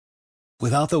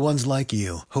Without the ones like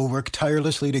you, who work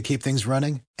tirelessly to keep things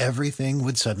running, everything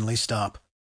would suddenly stop.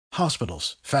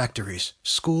 Hospitals, factories,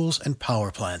 schools, and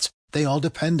power plants, they all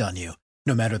depend on you.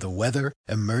 No matter the weather,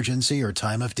 emergency, or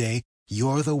time of day,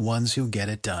 you're the ones who get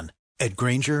it done. At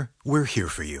Grainger, we're here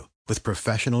for you with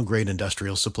professional-grade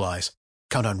industrial supplies.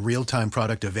 Count on real-time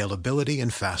product availability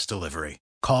and fast delivery.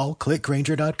 Call, click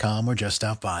Grainger.com, or just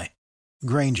stop by.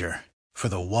 Grainger, for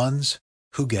the ones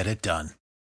who get it done.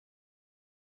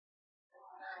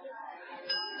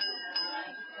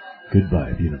 Good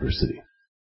Vibe University.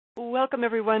 Welcome,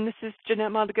 everyone. This is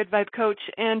Jeanette Ma, the Good Vibe Coach,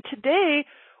 and today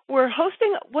we're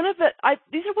hosting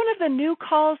these are one of the new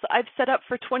calls I've set up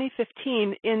for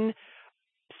 2015 in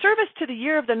service to the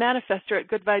Year of the Manifestor at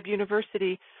Good Vibe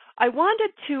University. I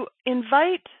wanted to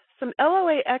invite some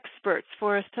LOA experts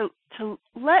for us to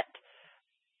let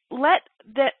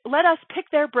us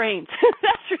pick their brains.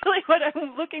 That's really what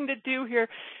I'm looking to do here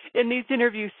in these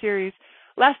interview series.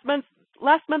 Last month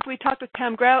we talked with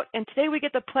Pam Grout, and today we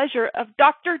get the pleasure of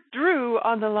Dr. Drew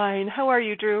on the line. How are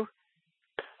you, Drew?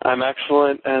 I'm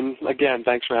excellent, and again,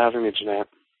 thanks for having me, Jeanette.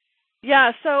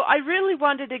 Yeah, so I really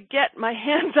wanted to get my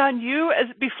hands on you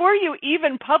before you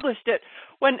even published it.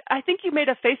 When I think you made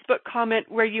a Facebook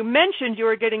comment where you mentioned you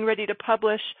were getting ready to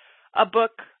publish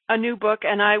a new book,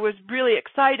 and I was really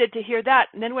excited to hear that.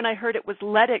 And then when I heard it was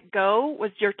Let It Go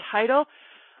was your title,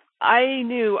 I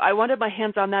knew I wanted my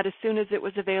hands on that as soon as it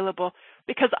was available,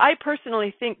 because I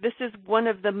personally think this is one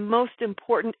of the most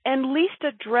important and least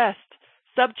addressed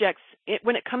subjects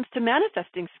when it comes to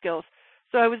manifesting skills.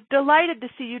 So I was delighted to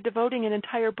see you devoting an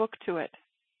entire book to it.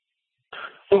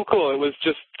 Well, cool. It was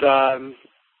just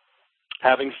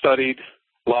having studied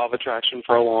law of attraction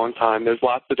for a long time. There's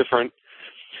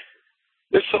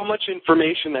so much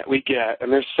information that we get,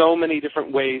 and there's so many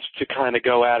different ways to kind of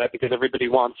go at it, because everybody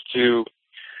wants to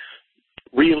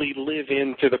really live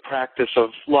into the practice of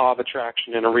law of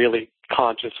attraction in a really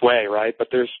conscious way, right? But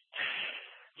there's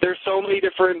so many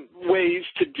different ways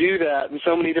to do that, and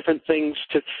so many different things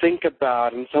to think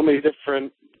about, and so many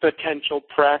different potential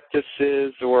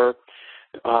practices or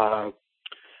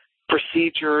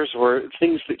procedures or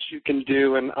things that you can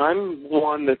do. And I'm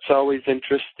one that's always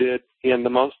interested in the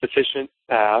most efficient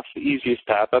path, the easiest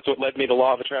path. That's what led me to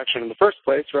law of attraction in the first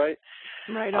place, right?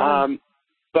 Right on.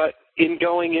 But in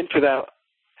going into that,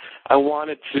 I was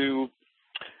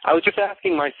just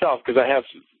asking myself, because I have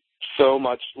so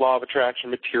much law of attraction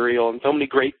material and so many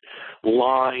great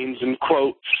lines and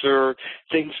quotes or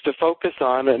things to focus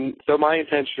on. And so my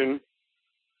intention,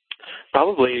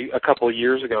 probably a couple of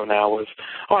years ago now, was,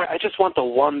 all right, I just want the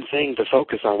one thing to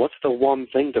focus on. What's the one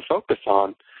thing to focus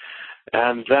on?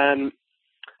 And then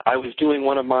I was doing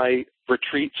one of my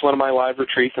live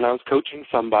retreats, and I was coaching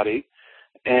somebody,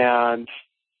 and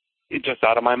it just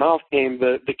out of my mouth came,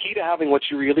 the key to having what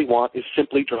you really want is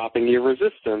simply dropping your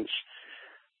resistance.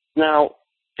 Now,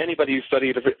 anybody who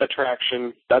studied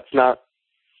attraction, that's not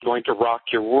going to rock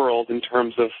your world in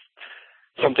terms of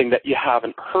something that you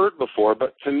haven't heard before.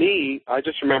 But to me, I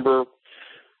just remember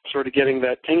sort of getting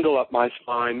that tingle up my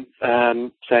spine and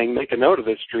saying, make a note of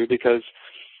this, Drew, because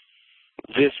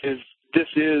this is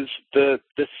the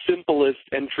simplest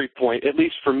entry point, at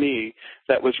least for me,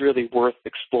 that was really worth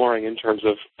exploring in terms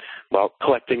of, well,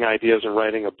 collecting ideas and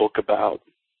writing a book about.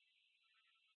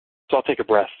 So I'll take a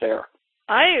breath there.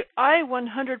 I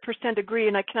 100% agree,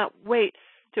 and I cannot wait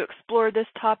to explore this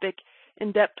topic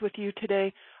in depth with you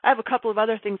today. I have a couple of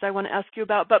other things I want to ask you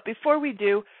about, but before we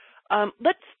do,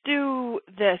 let's do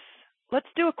this.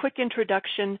 Let's do a quick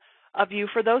introduction of you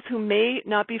for those who may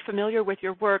not be familiar with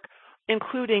your work,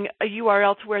 including a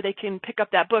URL to where they can pick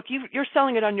up that book. You're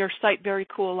selling it on your site,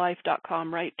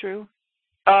 verycoollife.com, right, Drew?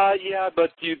 Yeah,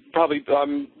 but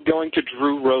I'm going to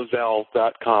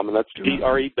drewrozell.com, and that's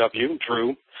D-R-E-W,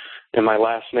 Drew, and my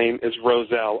last name is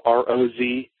Rozell,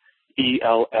 R-O-Z-E-L-L.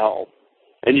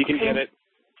 And you can get it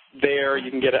there.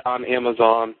 You can get it on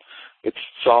Amazon. It's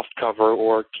soft cover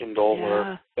or Kindle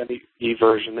or any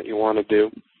e-version that you want to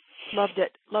do. Loved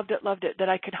it that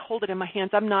I could hold it in my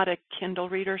hands. I'm not a Kindle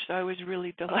reader, so I was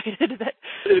really delighted that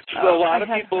it's a lot of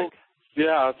people.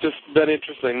 Yeah, it's just been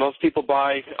interesting. Most people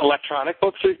buy electronic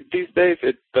books these days.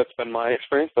 That's been my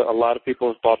experience, but a lot of people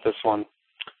have bought this one.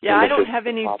 Yeah, I don't have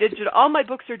any digital. All my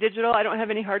books are digital. I don't have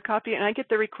any hard copy, and I get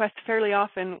the request fairly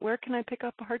often, where can I pick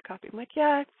up a hard copy? I'm like,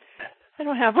 yeah, I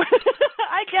don't have one.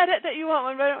 I get it that you want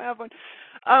one, but I don't have one.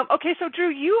 Okay, so Drew,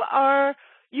 you are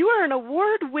an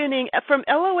award-winning, from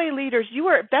LOA Leaders, you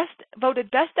were voted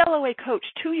best LOA coach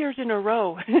 2 years in a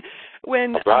row.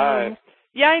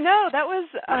 Yeah, I know. That was,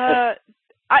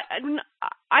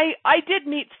 I did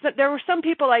meet, there were some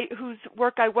people whose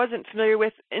work I wasn't familiar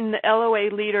with in the LOA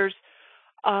Leaders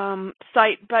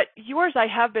site, but yours I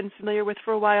have been familiar with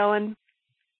for a while, and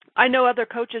I know other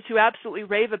coaches who absolutely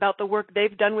rave about the work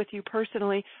they've done with you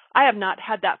personally. I have not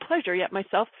had that pleasure yet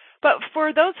myself, but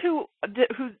for those who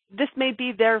this may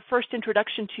be their first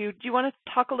introduction to, do you want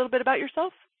to talk a little bit about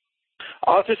yourself?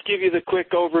 I'll just give you the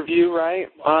quick overview, right?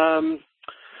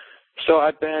 So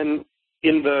I've been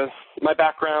my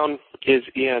background is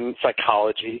in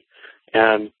psychology,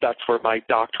 and that's where my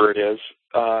doctorate is,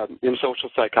 in social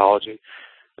psychology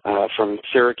from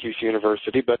Syracuse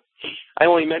University. But I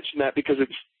only mention that because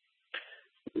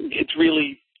it's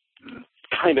really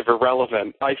kind of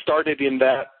irrelevant. I started in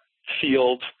that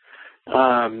field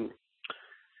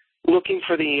looking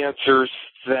for the answers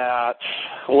that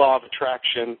law of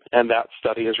attraction and that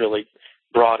study has really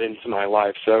brought into my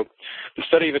life. So the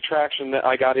study of attraction,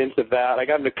 I got into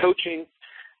coaching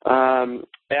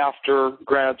after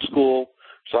grad school.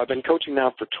 So I've been coaching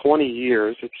now for 20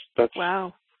 years.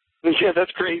 Wow. Yeah,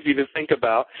 that's crazy to think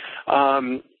about.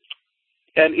 And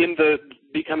in the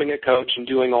becoming a coach and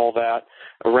doing all that,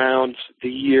 around the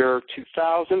year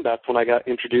 2000, that's when I got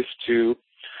introduced to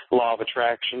law of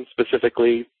attraction,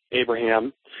 specifically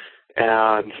Abraham.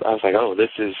 And I was like, oh, this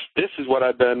is what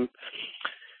I've been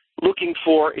looking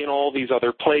for in all these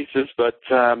other places. But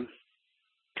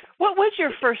what was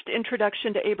your first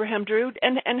introduction to Abraham, Drew?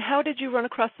 And how did you run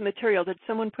across the material? Did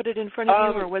someone put it in front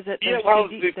of you, or was it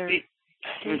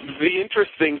the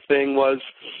interesting thing was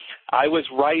I was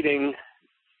writing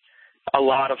a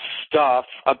lot of stuff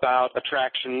about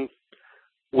attraction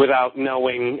without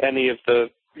knowing any of the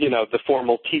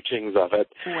formal teachings of it.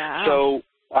 Wow. So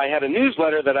I had a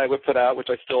newsletter that I would put out, which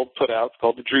I still put out. It's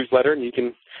called the Drew's Letter, and you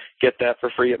can get that for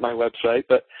free at my website.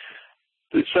 But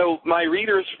so my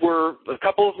readers were a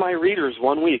couple of my readers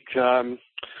one week,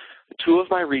 two of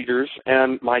my readers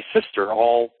and my sister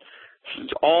all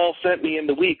sent me in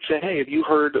the week saying, hey, have you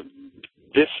heard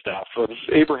this stuff of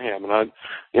Abraham? And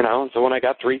so when I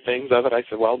got 3 things of it, I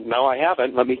said, well, no, I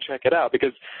haven't. Let me check it out,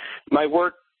 because my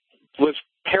work was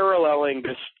paralleling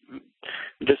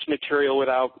this material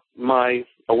without my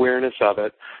awareness of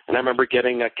it. And I remember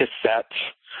getting a cassette.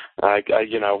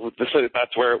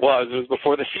 That's where it was. It was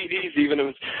before the CDs even. It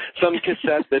was some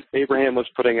cassette that Abraham was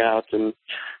putting out. And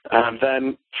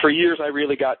then for years I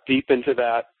really got deep into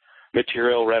that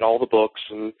material, read all the books,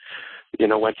 and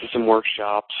went to some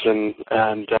workshops and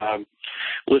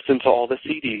listened to all the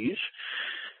CDs.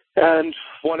 And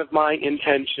one of my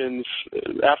intentions,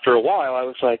 after a while, I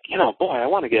was like, boy, I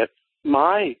want to get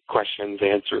my questions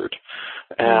answered,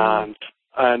 and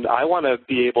I want to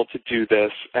be able to do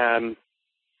this. And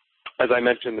as I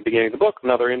mentioned in the beginning of the book,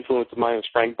 another influence of mine was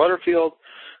Frank Butterfield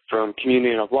from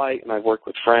Communion of Light, and I've worked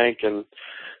with Frank, and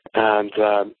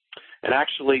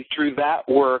actually through that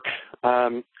work,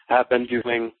 have been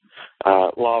doing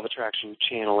law of attraction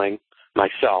channeling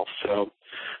myself. So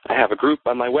I have a group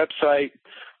on my website.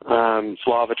 It's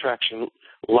Law of Attraction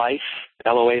Life,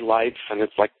 LOA Life, and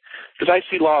it's like, because I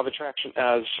see law of attraction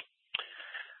as,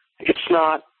 it's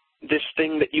not this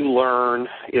thing that you learn.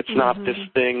 It's not this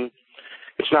thing.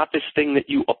 It's not this thing that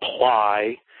you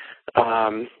apply,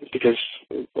 because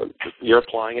you're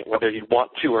applying it whether you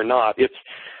want to or not. It's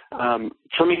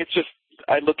for me, it's just,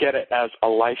 I look at it as a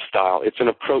lifestyle. It's an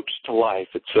approach to life.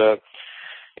 It's a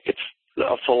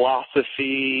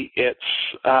philosophy. It's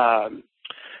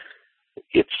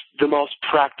the most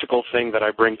practical thing that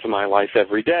I bring to my life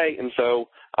every day. And so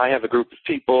I have a group of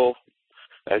people,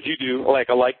 as you do, like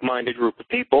a like-minded group of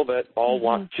people that all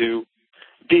want to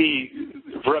be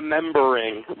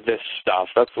remembering this stuff.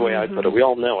 That's the way I put it. We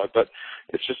all know it, but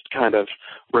it's just kind of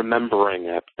remembering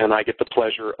it. And I get the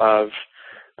pleasure of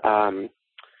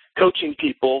coaching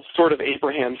people, sort of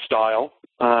Abraham style,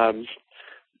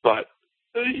 but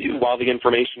while the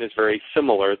information is very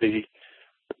similar, the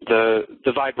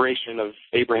vibration of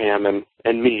Abraham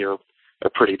and me are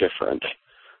pretty different.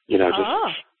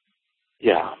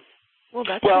 Yeah. Well,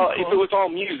 that's cool. If it was all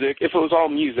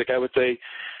music, I would say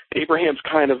Abraham's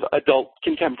kind of adult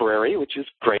contemporary, which is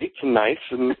great and nice,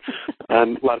 and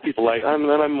a lot of people like. And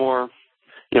then I'm more,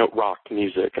 rock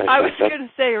music. I was going to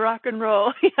say rock and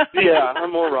roll. Yeah,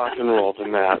 I'm more rock and roll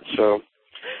than that. So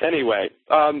anyway,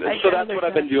 so that's what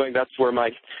I've been doing. That's where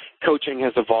my coaching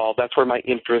has evolved. That's where my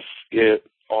interests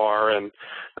are, and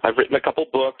I've written a couple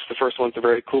books. The first one's A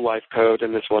Very Cool Life Code,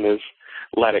 and this one is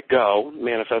Let It Go,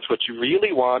 Manifest What You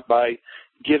Really Want by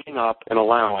Giving Up and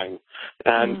Allowing.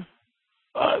 And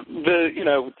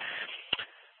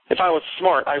if I was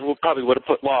smart, I probably would have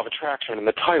put Law of Attraction in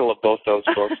the title of both those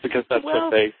books, because that's what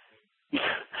they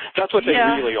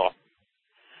really are.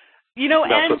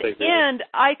 And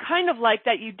I kind of like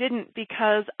that you didn't,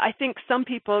 because I think some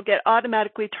people get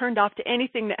automatically turned off to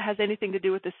anything that has anything to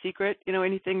do with The Secret,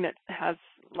 anything that has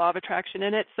law of attraction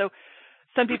in it. So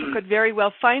some people could very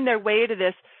well find their way to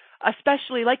this,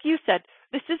 especially like you said,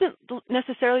 this isn't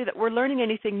necessarily that we're learning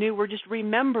anything new. We're just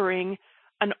remembering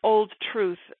an old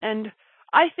truth. And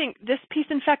I think this piece,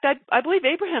 in fact, I believe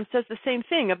Abraham says the same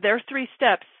thing of their 3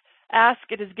 steps. Ask,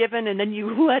 it is given, and then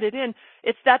you let it in.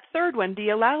 It's that third one, the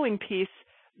allowing piece,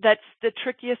 that's the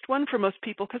trickiest one for most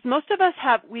people, because most of us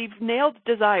we've nailed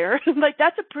desire. Like,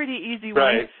 that's a pretty easy one.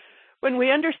 Right. When we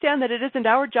understand that it isn't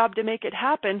our job to make it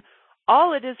happen,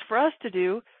 all it is for us to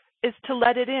do is to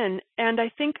let it in. And I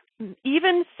think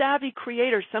even savvy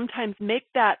creators sometimes make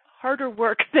that harder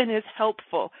work than is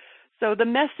helpful. So the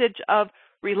message of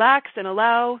relax and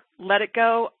allow, let it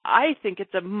go, I think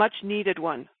it's a much needed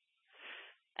one.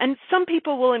 And some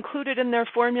people will include it in their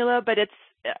formula, but it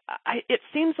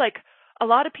seems like a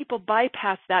lot of people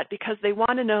bypass that because they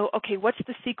want to know, okay, what's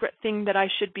the secret thing that I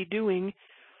should be doing?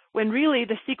 When really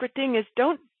the secret thing is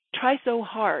don't try so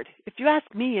hard, if you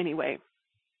ask me anyway.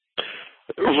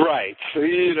 Right.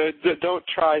 Don't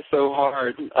try so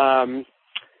hard.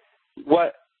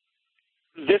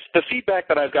 The feedback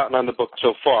that I've gotten on the book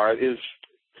so far is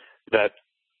that,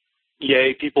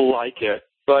 yay, people like it,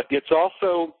 but it's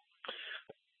also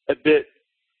a bit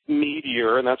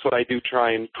meatier, and that's what I do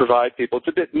try and provide people. It's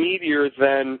a bit meatier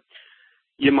than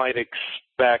you might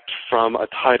expect from a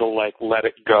title like Let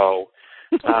It Go,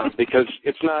 because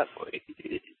it's not,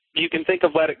 you can think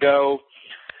of Let It Go,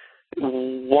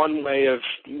 one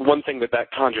thing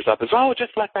that conjures up is, oh,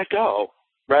 just let that go,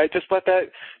 right? Just let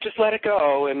it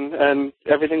go, and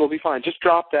everything will be fine. Just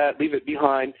drop that, leave it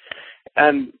behind.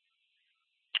 And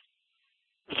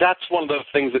that's one of those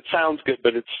things that sounds good,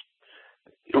 but it's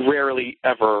rarely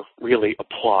ever really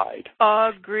applied.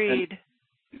 Agreed.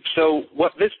 And so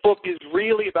what this book is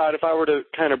really about, if I were to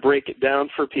kind of break it down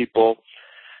for people,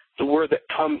 the word that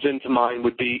comes into mind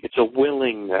would be it's a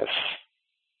willingness.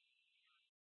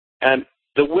 And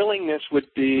the willingness would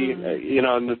be,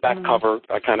 in the back cover,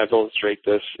 I kind of illustrate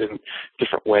this in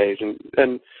different ways.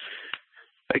 And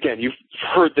again, you've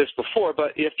heard this before,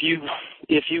 but if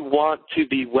you want to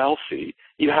be wealthy,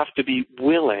 you have to be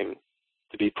willing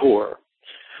to be poor.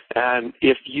 And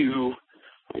let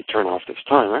me turn off this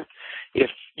time, right? If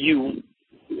you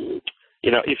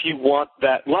want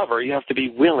that lover, you have to be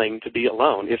willing to be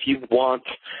alone. If you want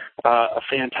a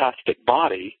fantastic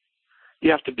body, you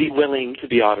have to be willing to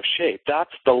be out of shape. That's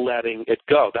the letting it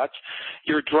go.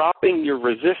 You're dropping your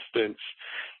resistance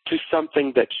to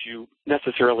something that you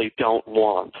necessarily don't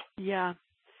want. Yeah.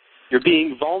 You're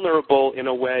being vulnerable in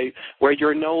a way where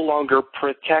you're no longer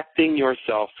protecting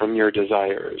yourself from your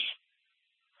desires.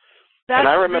 And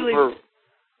I remember,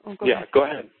 go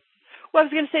ahead. Well, I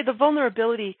was going to say the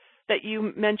vulnerability that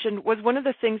you mentioned was one of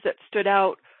the things that stood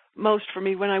out most for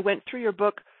me when I went through your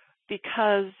book,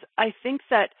 because I think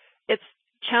that it's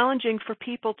challenging for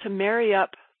people to marry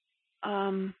up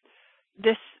the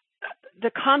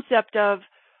concept of,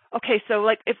 okay, so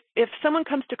like if someone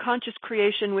comes to conscious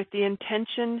creation with the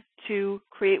intention to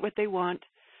create what they want,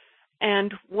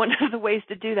 and one of the ways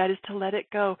to do that is to let it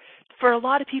go. For a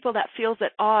lot of people, that feels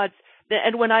at odds.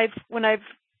 And when I've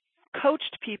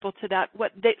coached people to that,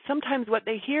 sometimes what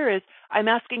they hear is I'm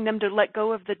asking them to let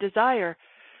go of the desire,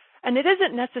 and it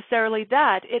isn't necessarily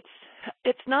that.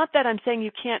 It's not that I'm saying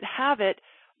you can't have it,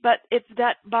 but it's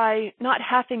that by not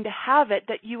having to have it,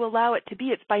 that you allow it to be.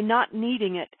 It's by not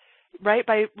needing it, right?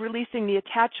 By releasing the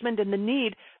attachment and the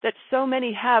need that so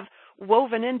many have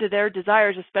woven into their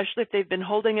desires, especially if they've been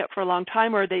holding it for a long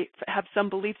time or they have some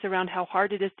beliefs around how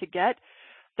hard it is to get.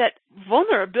 That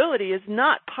vulnerability is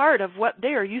not part of what they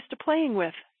are used to playing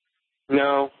with.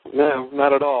 No,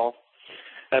 not at all.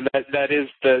 And that is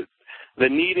the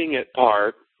needing it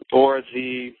part, or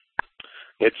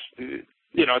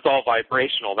it's all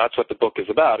vibrational. That's what the book is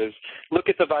about, is look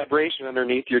at the vibration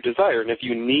underneath your desire. And if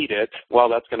you need it, well,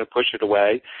 that's going to push it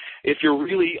away. If you're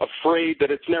really afraid that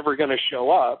it's never going to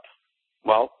show up,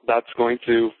 well, that's going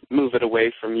to move it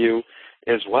away from you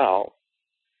as well.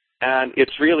 And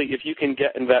it's really, if you can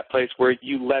get in that place where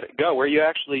you let it go, where you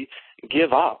actually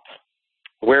give up,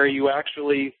 where you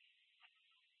actually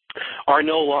are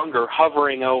no longer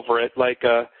hovering over it like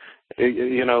a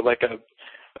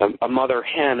mother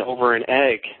hen over an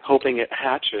egg, hoping it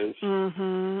hatches.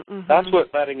 That's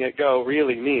what letting it go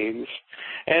really means.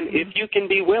 And if you can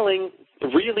be willing,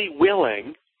 really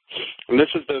willing, and this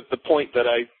is the point that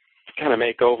I kind of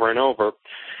make over and over,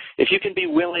 if you can be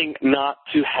willing not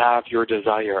to have your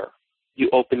desire, you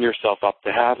open yourself up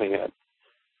to having it.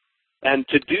 And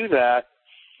to do that,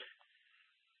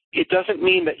 it doesn't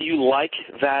mean that you like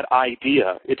that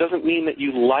idea. It doesn't mean that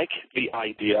you like the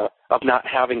idea of not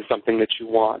having something that you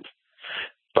want.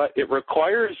 But it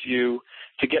requires you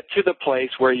to get to the place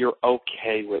where you're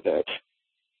okay with it,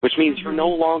 which means you're no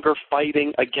longer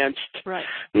fighting against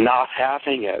not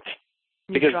having it.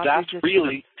 Because that's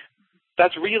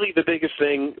really the biggest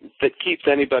thing that keeps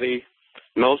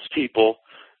most people,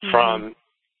 from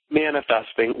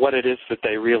manifesting what it is that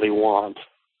they really want.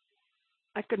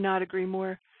 I could not agree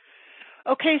more.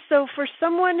 Okay, so for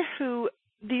someone who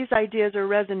these ideas are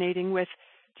resonating with,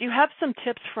 do you have some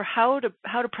tips for how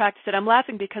to practice it? I'm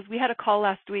laughing because we had a call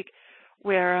last week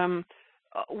where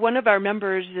one of our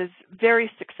members is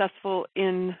very successful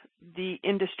in the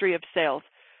industry of sales,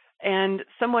 and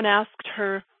someone asked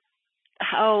her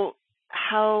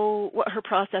what her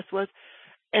process was,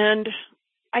 and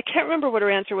I can't remember what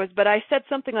her answer was, but I said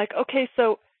something like, okay,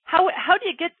 so how do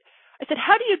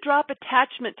you drop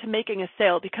attachment to making a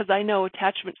sale? Because I know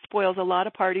attachment spoils a lot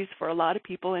of parties for a lot of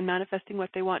people in manifesting what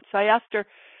they want. So I asked her,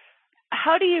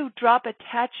 how do you drop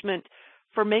attachment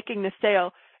for making the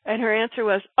sale? And her answer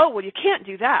was, oh, well, you can't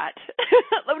do that.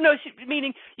 No,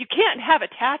 meaning you can't have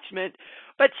attachment,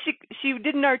 but she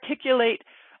didn't articulate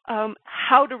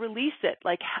how to release it,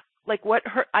 like what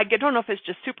her, I don't know if it's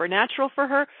just supernatural for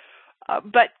her,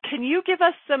 but can you give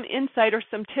us some insight or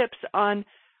some tips on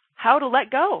how to let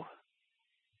go?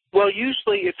 Well,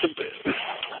 usually it's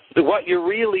what you're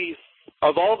really,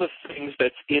 of all the things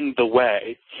that's in the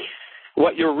way,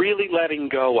 what you're really letting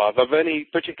go of any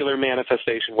particular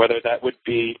manifestation, whether that would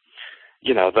be,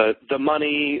 the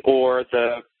money or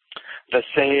the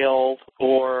sale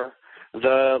or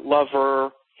the lover,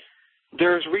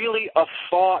 there's really a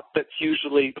thought that's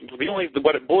usually,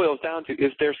 what it boils down to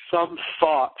is there's some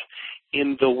thought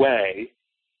in the way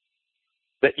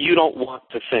that you don't want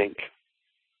to think.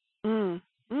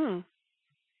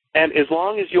 And as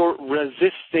long as you're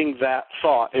resisting that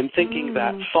thought and thinking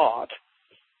that thought,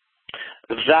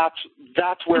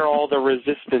 that's where all the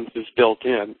resistance is built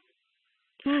in.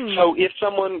 So if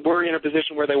someone were in a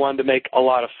position where they wanted to make a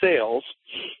lot of sales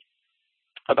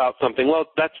about something, well,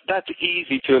 that's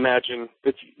easy to imagine.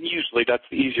 That's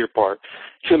the easier part,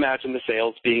 to imagine the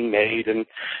sales being made, and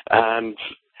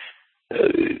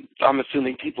I'm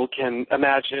assuming people can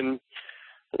imagine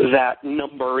that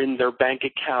number in their bank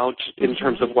account in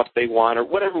terms of what they want or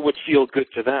whatever would feel good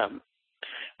to them.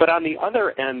 But on the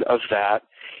other end of that,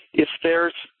 if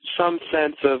there's some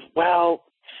sense of, well,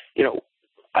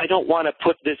 I don't want to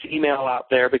put this email out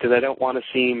there because I don't want to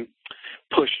seem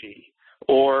pushy.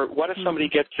 Or what if somebody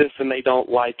gets this and they don't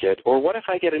like it? Or what if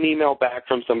I get an email back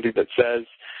from somebody that says,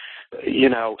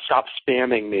 stop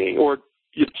spamming me, or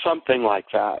something like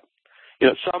that?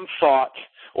 Some thought,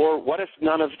 or what if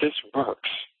none of this works?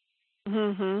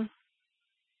 And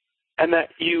that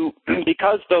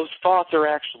because those thoughts are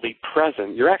actually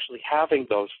present, you're actually having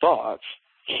those thoughts.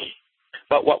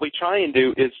 But what we try and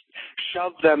do is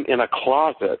shove them in a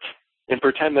closet and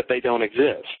pretend that they don't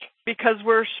exist. Because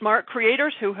we're smart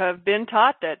creators who have been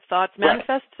taught that thoughts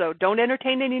manifest, so don't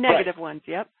entertain any negative ones.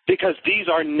 Yep. Because these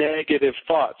are negative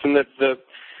thoughts. And the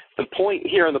point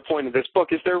here and the point of this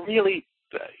book is they're really,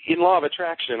 in law of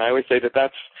attraction, I always say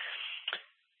that's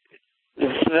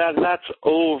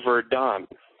overdone.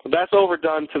 That's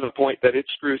overdone to the point that it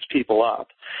screws people up.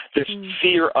 This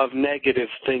fear of negative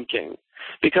thinking.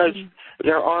 Because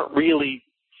there aren't really,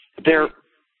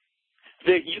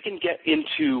 you can get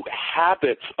into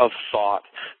habits of thought,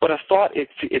 but a thought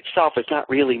itself is not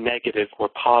really negative or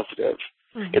positive.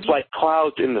 It's like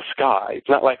clouds in the sky. It's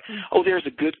not like, oh, there's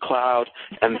a good cloud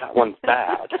and that one's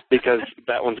bad because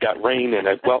that one's got rain in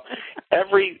it. Well,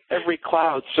 every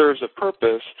cloud serves a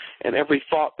purpose, and every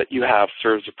thought that you have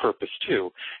serves a purpose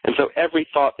too. And so every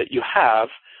thought that you have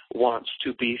wants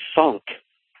to be thunk.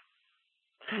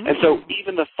 And so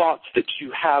even the thoughts that you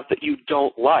have that you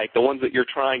don't like, the ones that you're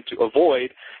trying to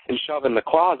avoid and shove in the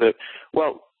closet,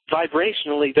 well,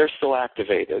 vibrationally, they're still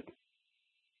activated,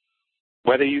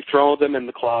 whether you throw them in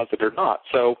the closet or not.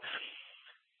 So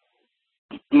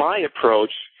my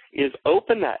approach is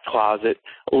open that closet,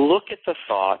 look at the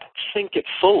thought, think it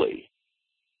fully,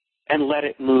 and let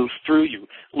it move through you.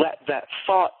 Let that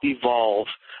thought evolve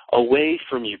away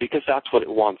from you, because that's what it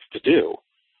wants to do.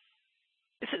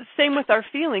 It's the same with our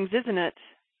feelings, isn't it?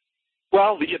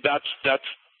 Well, yeah,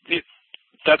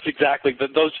 that's exactly.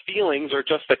 Those feelings are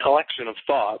just a collection of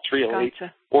thoughts, really,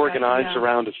 organized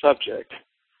around a subject.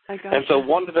 And so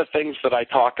one of the things that I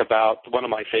talk about, one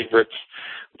of my favorites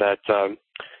that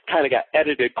kind of got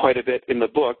edited quite a bit in the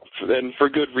book, and for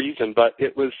good reason, but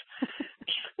it was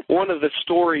one of the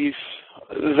stories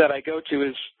that I go to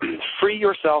is free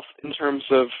yourself in terms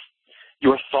of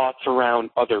your thoughts around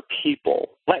other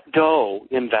people. Let go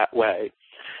in that way.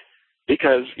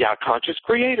 Because, conscious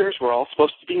creators, we're all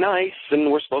supposed to be nice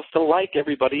and we're supposed to like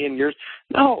everybody, and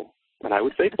no. And I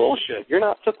would say bullshit. You're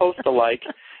not supposed to like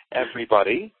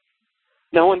everybody.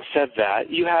 No one said that.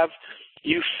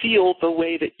 You feel the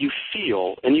way that you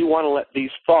feel, and you want to let these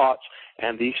thoughts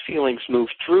and these feelings move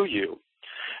through you.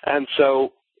 And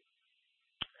so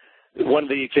one of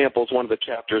the examples, one of the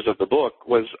chapters of the book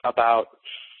was about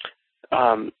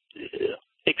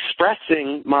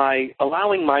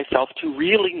allowing myself to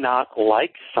really not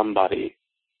like somebody.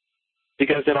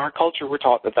 Because in our culture, we're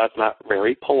taught that that's not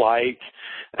very polite,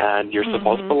 and you're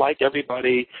supposed to like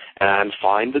everybody and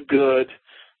find the good.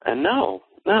 And no,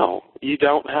 you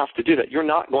don't have to do that. You're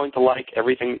not going to like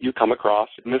everything that you come across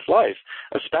in this life,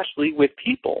 especially with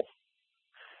people.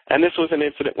 And this was an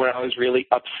incident where I was really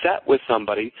upset with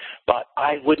somebody, but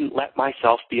I wouldn't let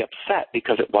myself be upset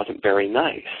because it wasn't very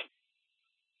nice.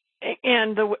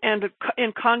 And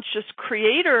in conscious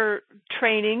creator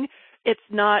training, it's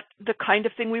not the kind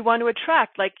of thing we want to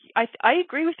attract. Like, I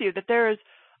agree with you that there is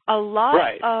a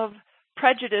lot of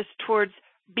prejudice towards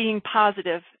being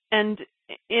positive. And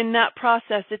in that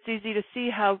process, it's easy to see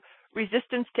how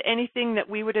resistance to anything that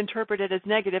we would interpret it as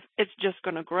negative, it's just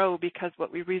going to grow because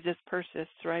what we resist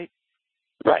persists, right?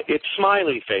 Right. It's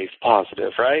smiley face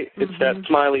positive, right? It's that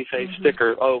smiley face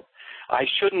sticker. Oh, I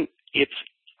shouldn't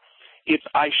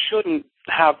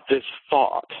have this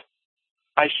thought.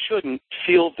 I shouldn't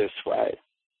feel this way.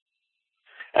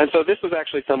 And so this was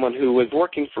actually someone who was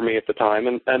working for me at the time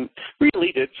and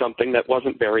really did something that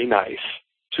wasn't very nice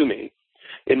to me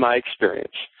in my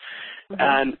experience.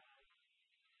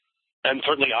 And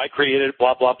certainly I created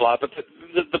blah, blah, blah. But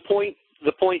the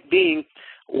point being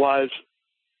was,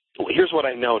 here's what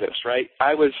I noticed, right?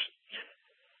 I was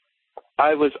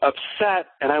upset,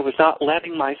 and I was not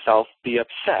letting myself be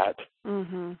upset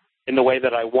in the way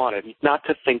that I wanted, not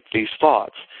to think these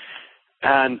thoughts.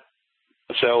 And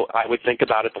so I would think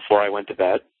about it before I went to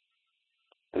bed,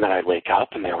 and then I'd wake up,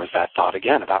 and there was that thought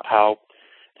again about how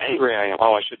angry I am.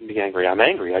 Oh, I shouldn't be angry. I'm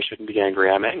angry. I shouldn't be angry.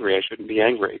 I'm angry. I shouldn't be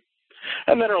angry.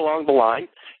 And then along the line,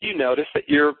 you notice that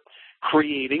you're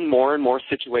creating more and more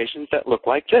situations that look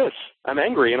like this. I'm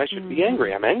angry and I shouldn't be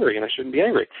angry. I'm angry and I shouldn't be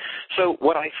angry. So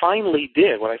what I finally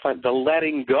did, the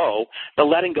letting go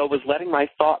was letting my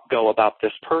thought go about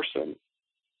this person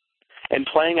and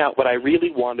playing out what I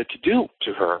really wanted to do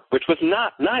to her, which was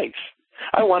not nice.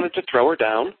 I wanted to throw her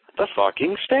down the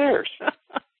fucking stairs.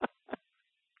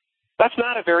 That's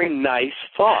not a very nice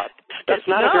thought. That's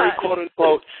not a very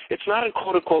quote-unquote, it's not a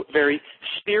quote-unquote very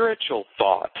spiritual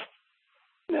thought.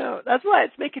 No, that's why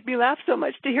it's making me laugh so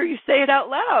much to hear you say it out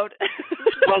loud.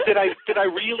 Well, did I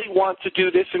really want to do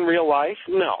this in real life?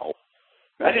 No.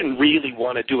 Right. I didn't really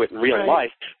want to do it in real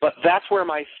life, but that's where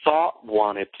my thought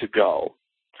wanted to go.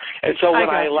 And so when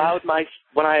I allowed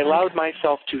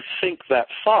myself to think that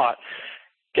thought,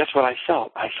 guess what I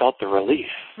felt? I felt the relief.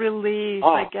 Relief,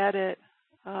 I get it.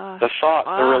 The thought,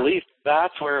 the relief,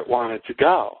 that's where it wanted to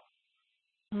go.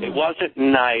 It wasn't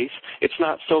nice. It's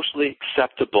not socially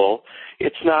acceptable.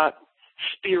 It's not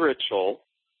spiritual.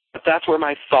 But that's where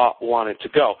my thought wanted to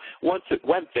go. Once it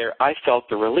went there, I felt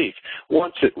the relief.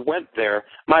 Once it went there,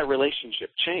 my relationship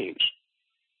changed.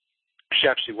 She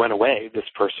actually went away, this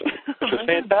person, which was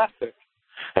fantastic.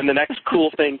 And the next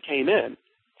cool thing came in.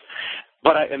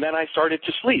 And then I started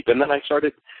to sleep. And then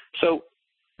so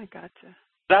I gotcha.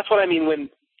 That's what I mean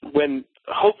when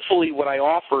hopefully what I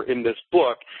offer in this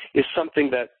book is something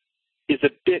that is a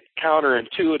bit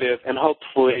counterintuitive and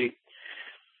hopefully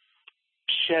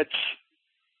sheds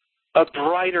a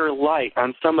brighter light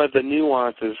on some of the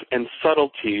nuances and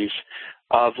subtleties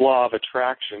of law of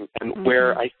attraction and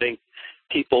where I think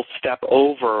people step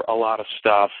over a lot of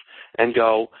stuff and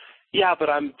go, yeah, but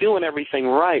I'm doing everything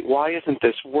right. Why isn't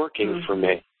this working for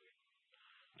me?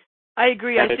 I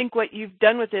agree. I think what you've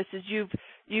done with this is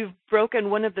you've broken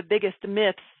one of the biggest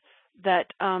myths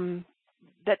that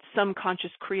that some conscious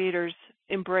creators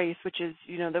embrace, which is,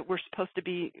 that we're supposed to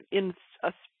be in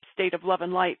a state of love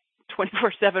and light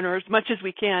 24/7 or as much as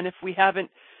we can. If we haven't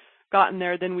gotten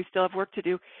there, then we still have work to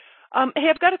do. Hey,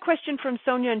 I've got a question from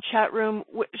Sonia in chat room.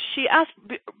 She asked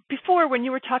before when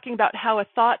you were talking about how a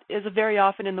thought is very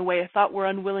often in the way, a thought we're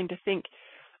unwilling to think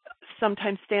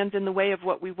sometimes stands in the way of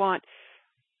what we want.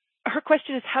 Her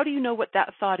question is, how do you know what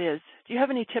that thought is? Do you have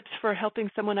any tips for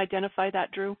helping someone identify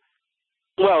that, Drew?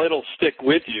 Well, it'll stick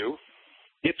with you.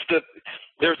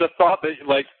 There's a thought that,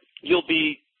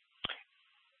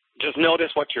 just notice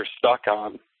what you're stuck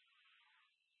on.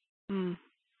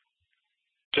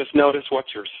 Just notice what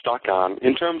you're stuck on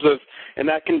and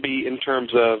that can be in terms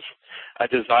of a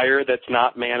desire that's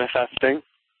not manifesting,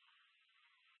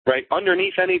 right?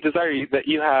 Underneath any desire that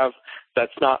you have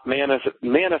that's not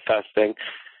manifesting,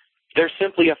 there's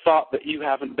simply a thought that you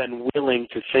haven't been willing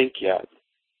to think yet.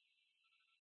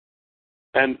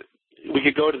 And we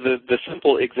could go to the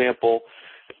simple example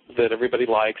that everybody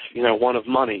likes, one of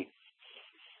money.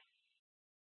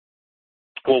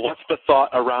 Well, what's the thought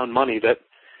around money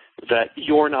that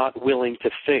you're not willing to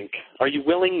think? Are you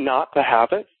willing not to have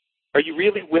it? Are you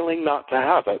really willing not to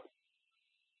have it?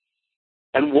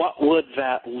 And what would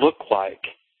that look like?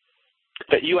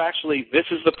 That you actually, this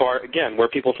is the part, again, where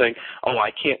people think, oh,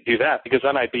 I can't do that because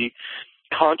then I'd be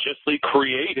consciously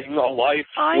creating a life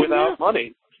without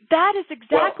money. That is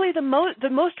exactly the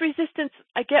most resistance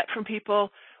I get from people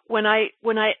when I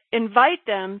invite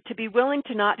them to be willing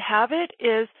to not have it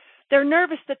is they're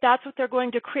nervous that that's what they're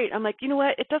going to create. I'm like, you know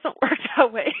what? It doesn't work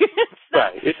that way.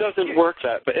 Right. It doesn't work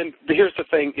that. And here's the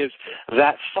thing is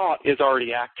that thought is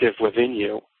already active within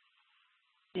you.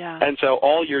 Yeah. And so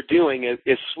all you're doing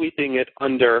is sweeping it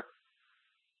under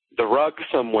the rug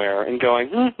somewhere and going,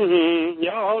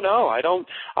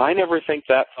 I never think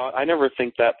that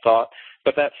thought.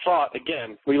 But that thought,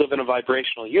 again, we live in a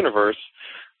vibrational universe,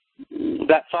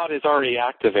 that thought is already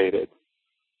activated.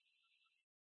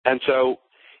 And so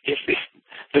if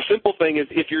the simple thing is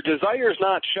if your desire is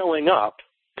not showing up,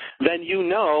 then you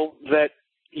know that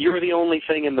you're the only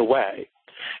thing in the way.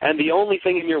 And the only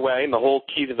thing in your way, and the whole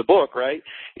key to the book, right,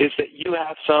 is that you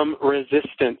have some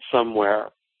resistance somewhere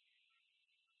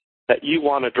that you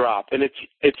want to drop. And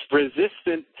it's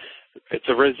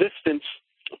a resistance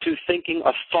to thinking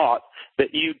a thought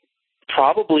that you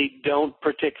probably don't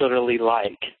particularly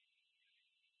like.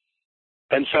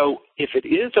 And so if it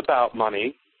is about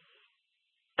money,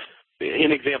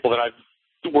 an example that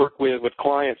I've worked with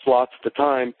clients lots of the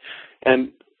time,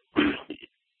 and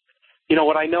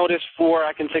what I notice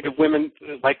I can think of women,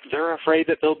 like they're afraid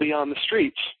that they'll be on the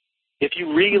streets. If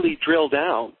you really drill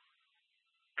down,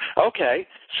 okay,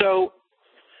 so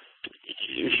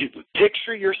you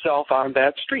picture yourself on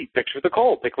that street. Picture the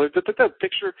cold.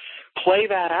 Play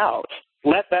that out.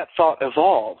 Let that thought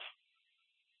evolve.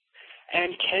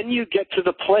 And can you get to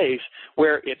the place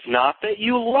where it's not that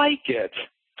you like it,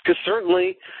 because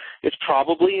certainly it's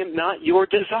probably not your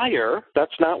desire.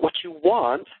 That's not what you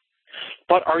want.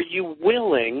 But are you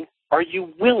willing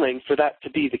for that to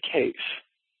be the case?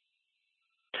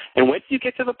 And once you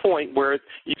get to the point where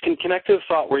you can connect to the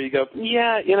thought where you go,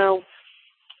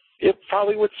 it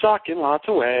probably would suck in lots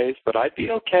of ways, but I'd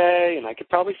be okay, and I could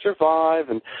probably survive,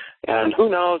 and who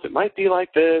knows, it might be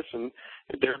like this, and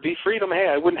there'd be freedom. Hey,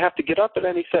 I wouldn't have to get up at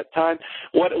any set time.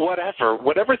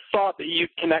 Whatever thought that you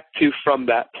connect to from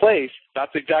that place,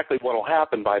 that's exactly what will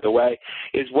happen, by the way,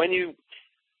 is when you,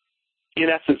 in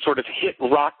essence, sort of hit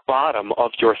rock bottom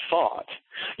of your thought,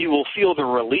 you will feel the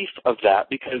relief of that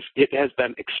because it has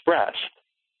been expressed.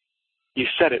 You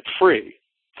set it free.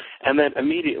 And then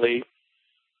immediately,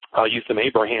 I'll use some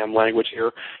Abraham language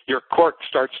here, your cork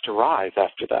starts to rise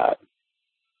after that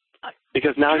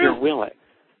because now you're willing.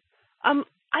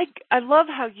 I love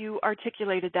how you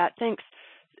articulated that. Thanks.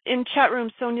 In chat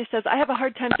room, Sonia says, I have a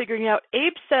hard time figuring out.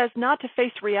 Abe says not to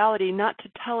face reality, not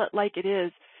to tell it like it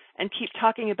is, and keep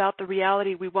talking about the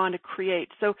reality we want to create.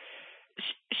 So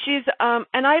she's,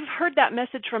 and I've heard that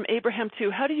message from Abraham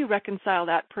too. How do you reconcile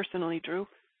that personally, Drew?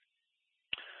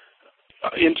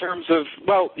 In terms of,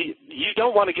 you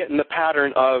don't want to get in the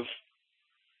pattern of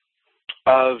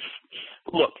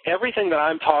look, everything that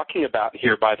I'm talking about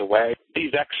here, by the way,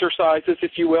 these exercises,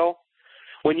 if you will,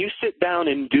 when you sit down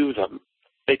and do them,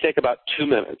 they take about 2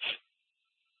 minutes.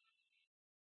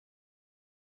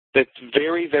 It's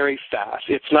very, very fast.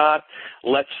 It's not,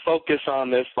 let's focus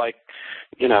on this like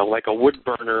a wood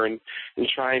burner and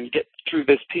try and get through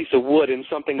this piece of wood in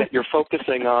something that you're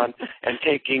focusing on and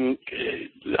taking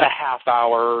a half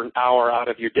hour or an hour out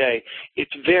of your day.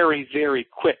 It's very, very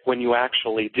quick when you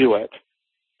actually do it.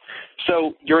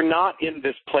 So you're not in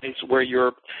this place where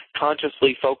you're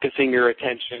consciously focusing your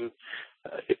attention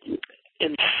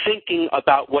and thinking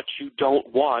about what you don't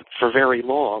want for very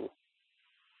long.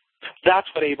 That's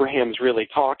what Abraham's really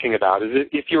talking about, is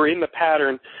if you're in the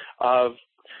pattern of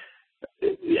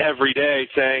every day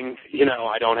saying,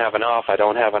 I don't have enough, I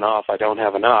don't have enough, I don't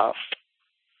have enough.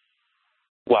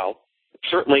 Well,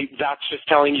 certainly that's just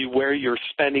telling you where you're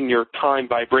spending your time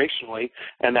vibrationally,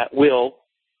 and that will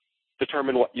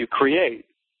determine what you create.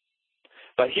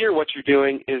 But here what you're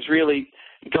doing is really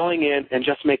going in and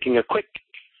just making a quick,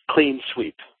 clean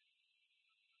sweep.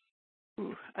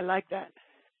 Ooh, I like that.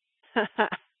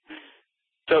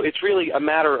 So it's really a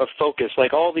matter of focus.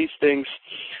 Like all these things,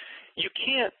 you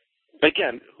can't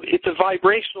again, it's a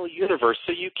vibrational universe,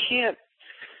 so you can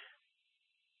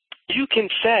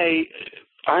say,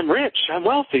 I'm rich, I'm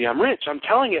wealthy, I'm rich, I'm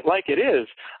telling it like it is,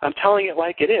 I'm telling it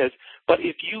like it is, but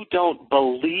if you don't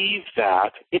believe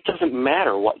that, it doesn't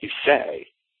matter what you say.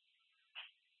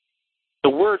 The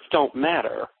words don't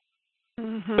matter.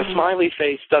 Mm-hmm. The smiley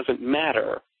face doesn't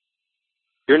matter.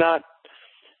 You're not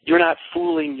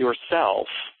fooling yourself,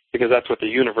 because that's what the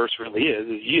universe really is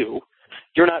you.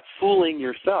 You're not fooling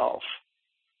yourself.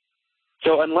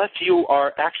 So unless you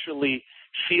are actually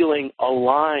feeling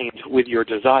aligned with your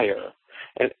desire,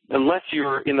 and unless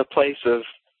you're in the place of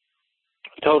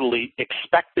totally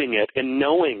expecting it and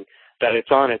knowing that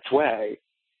it's on its way,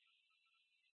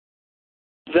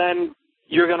 then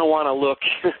you're going to want to look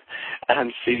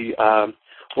and see,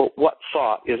 what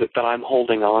thought is it that I'm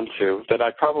holding on to that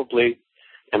I probably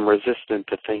am resistant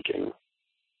to thinking.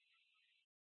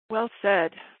 Well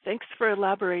said. Thanks for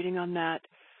elaborating on that.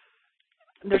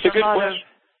 There's It's a good question.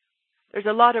 There's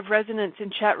a lot of resonance in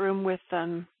chat room with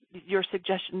your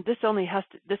suggestion. This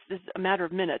is a matter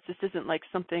of minutes. This isn't like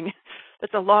something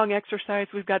that's a long exercise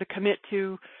we've got to commit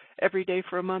to every day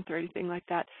for a month or anything like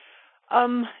that.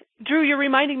 Drew, you're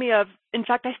reminding me of, in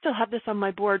fact, I still have this on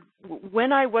my board.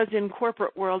 When I was in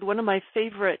corporate world, one of my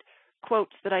favorite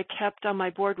quotes that I kept on my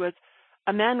board was,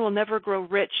 "A man will never grow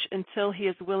rich until he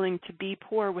is willing to be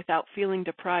poor without feeling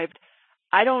deprived."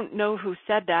 I don't know who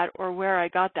said that or where I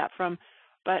got that from,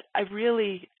 but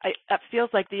that feels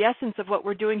like the essence of what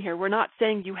we're doing here. We're not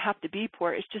saying you have to be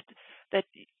poor. It's just that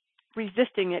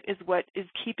resisting it is what is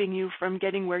keeping you from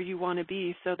getting where you want to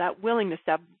be. So that willingness,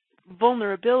 that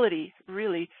vulnerability,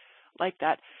 really like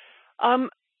that.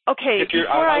 Okay.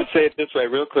 I would say it this way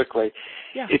real quickly.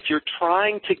 Yeah. If you're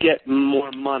trying to get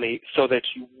more money so that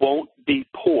you won't be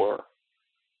poor,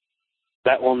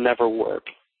 that will never work.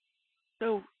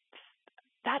 So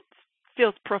that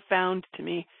feels profound to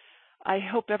me. I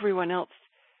hope everyone else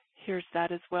hears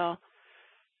that as well.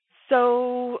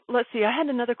 So let's see. I had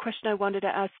another question I wanted to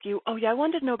ask you. Oh, yeah, I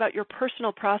wanted to know about your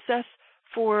personal process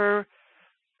for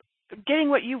getting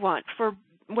what you want, for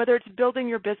whether it's building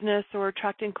your business or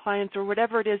attracting clients or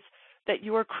whatever it is that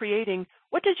you are creating.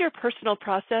 What does your personal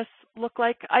process look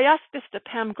like? I asked this to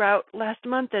Pam Grout last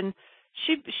month, and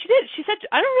she did. She said,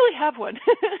 I don't really have one.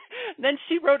 Then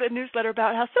she wrote a newsletter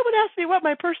about how someone asked me what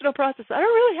my personal process is. I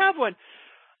don't really have one.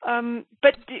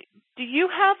 But do you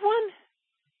have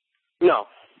one? No.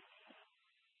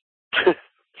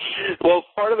 Well,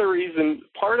 part of the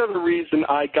reason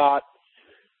I got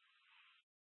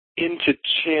into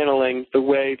channeling the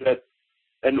way that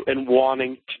and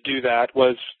wanting to do that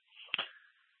was,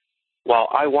 well,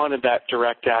 I wanted that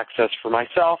direct access for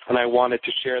myself, and I wanted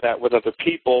to share that with other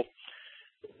people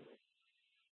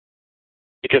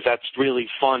because that's really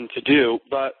fun to do.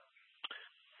 But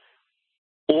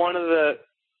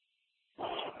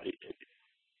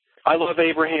I love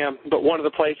Abraham, but one of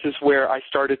the places where I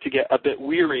started to get a bit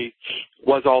weary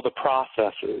was all the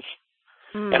processes.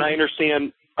 And I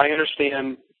understand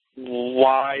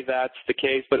why that's the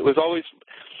case, but it was always,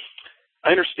 I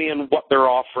understand what they're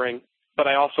offering, but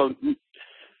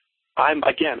I'm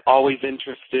again always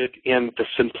interested in the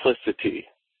simplicity.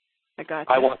 I got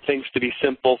you. I want things to be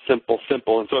simple, simple,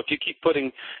 simple. And so if you keep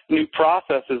putting new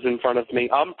processes in front of me,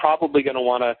 I'm probably going to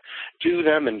want to do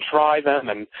them and try them,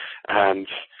 and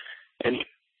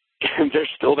there's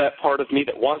still that part of me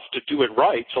that wants to do it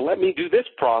right. So let me do this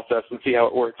process and see how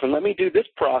it works, and let me do this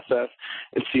process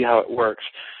and see how it works.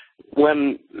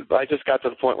 When I just got to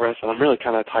the point where I said, I'm really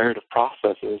kind of tired of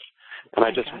processes, and I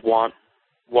just want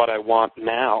what I want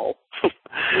now.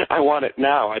 I want it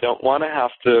now. I don't want to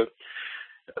have to,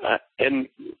 and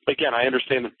again, I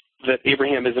understand that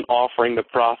Abraham isn't offering the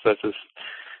processes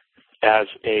as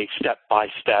a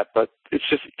step-by-step, but it's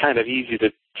just kind of easy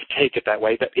to take it that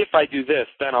way, that if I do this,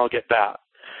 then I'll get that.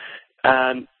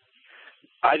 And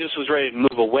I just was ready to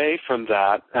move away from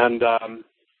that, and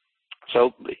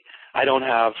so I don't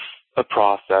have a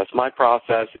process. My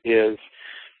process is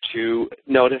to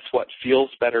notice what feels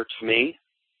better to me,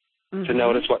 to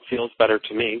notice what feels better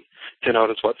to me, to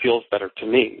notice what feels better to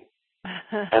me,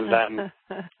 and then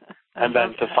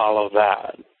to follow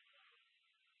that.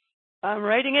 I'm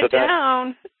writing it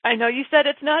down. I know you said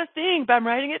it's not a thing, but I'm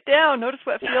writing it down. Notice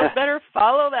what feels better.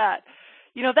 Follow that.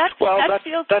 You know, that's all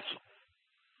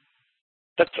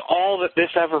that this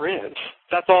ever is.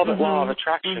 That's all that law of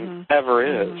attraction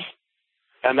ever is.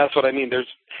 And that's what I mean.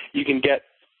 You can get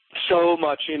so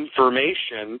much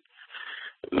information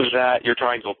that you're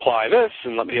trying to apply this,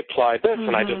 and let me apply this,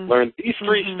 and I just learned these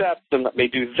 3 steps, and let me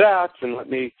do that,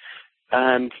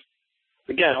 and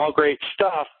again, all great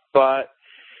stuff, but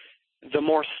the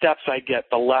more steps I get,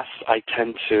 the less I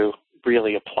tend to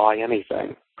really apply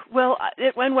anything. Well,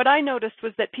 and what I noticed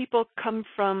was that people come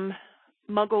from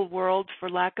muggle world, for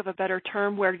lack of a better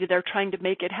term, where they're trying to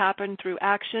make it happen through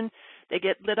action. They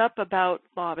get lit up about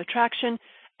law of attraction,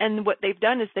 and what they've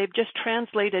done is they've just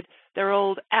translated their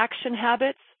old action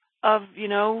habits of,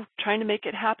 trying to make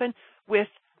it happen with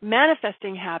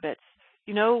manifesting habits,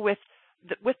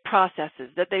 with processes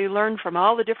that they learn from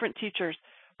all the different teachers.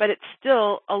 But it's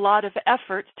still a lot of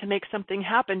effort to make something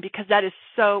happen because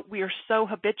we are so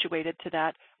habituated to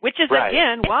that, which is, right.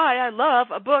 Again, why I love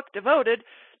a book devoted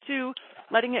to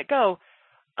letting it go.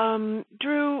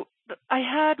 Drew, I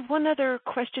had one other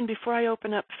question before I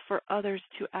open up for others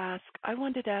to ask. I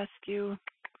wanted to ask you,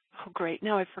 oh great,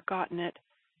 now I've forgotten it.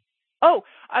 Oh,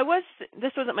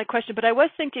 this wasn't my question, but I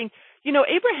was thinking,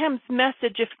 Abraham's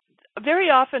message, if very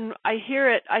often I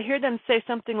hear them say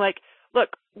something like, look,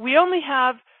 we only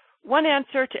have one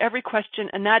answer to every question,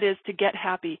 and that is to get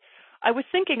happy. I was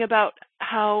thinking about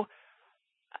how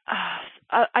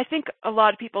I think a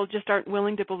lot of people just aren't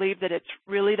willing to believe that it's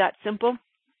really that simple.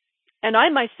 And I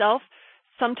myself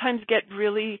sometimes get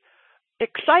really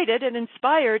excited and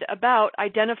inspired about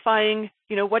identifying,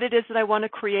 what it is that I want to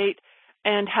create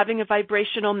and having a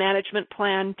vibrational management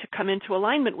plan to come into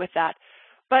alignment with that.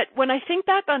 But when I think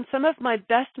back on some of my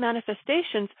best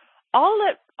manifestations, all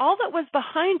that was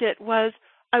behind it was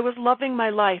I was loving my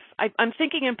life. I'm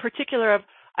thinking in particular of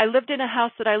I lived in a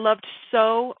house that I loved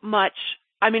so much.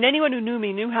 I mean, anyone who knew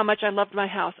me knew how much I loved my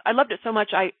house. I loved it so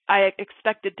much I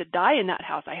expected to die in that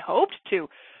house. I hoped to.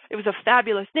 It was a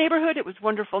fabulous neighborhood. It was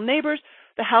wonderful neighbors.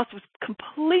 The house was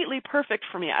completely perfect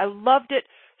for me. I loved it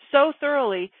so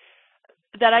thoroughly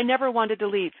that I never wanted to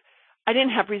leave. I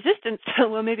didn't have resistance.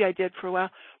 Well, maybe I did for a while.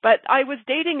 But I was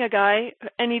dating a guy,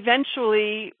 and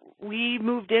eventually we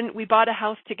moved in. We bought a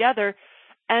house together,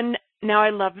 and now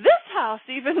I love this house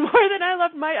even more than I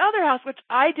loved my other house, which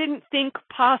I didn't think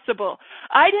possible.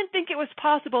 I didn't think it was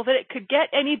possible that it could get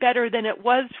any better than it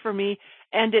was for me,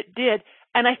 and it did.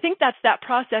 And I think that's that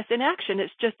process in action.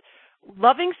 It's just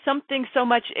loving something so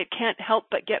much it can't help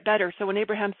but get better. So when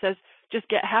Abraham says, just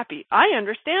get happy, I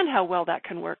understand how well that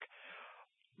can work.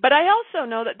 But I also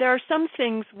know that there are some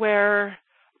things where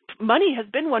money has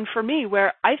been one for me,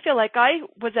 where I feel like I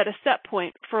was at a set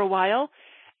point for a while,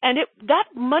 and that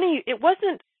money it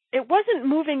wasn't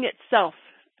moving itself.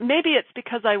 Maybe it's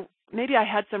because I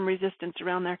had some resistance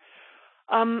around there.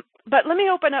 But let me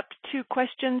open up to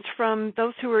questions from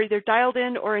those who are either dialed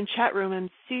in or in chat room and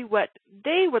see what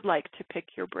they would like to pick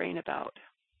your brain about.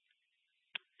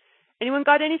 Anyone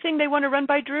got anything they want to run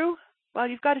by Drew while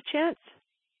you've got a chance?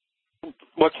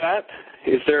 What's that?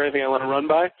 Is there anything I want to run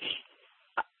by?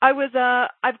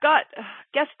 I've got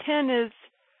guest 10 is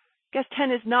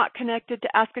not connected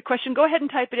to ask a question. Go ahead and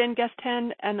type it in, guest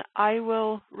 10, and I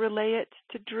will relay it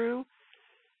to Drew.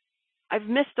 I've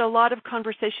missed a lot of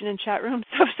conversation in chat room,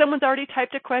 so if someone's already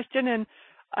typed a question and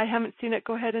I haven't seen it,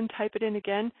 go ahead and type it in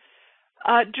again.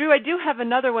 Drew, I do have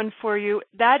another one for you.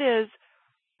 That is,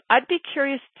 I'd be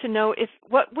curious to know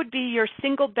what would be your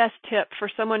single best tip for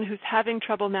someone who's having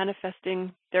trouble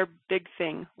manifesting their big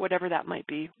thing, whatever that might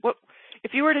be.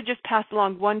 If you were to just pass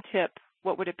along one tip,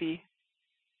 what would it be?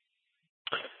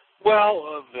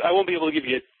 Well, I won't be able to give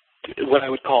you what I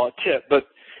would call a tip, but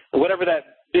whatever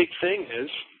that big thing is,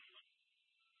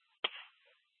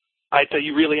 I'd say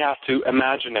you really have to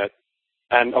imagine it.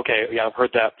 And okay, yeah, I've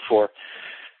heard that before.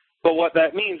 But what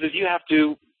that means is you have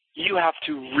to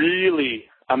really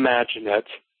imagine it,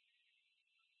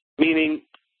 meaning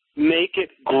make it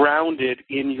grounded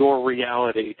in your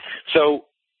reality. So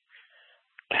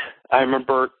I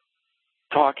remember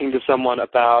talking to someone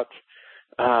about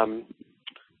a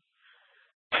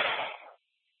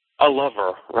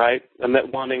lover, right? And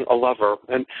that wanting a lover.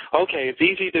 And okay, it's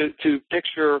easy to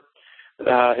picture,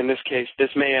 in this case,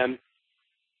 this man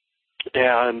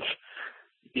and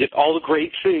all the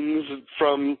great things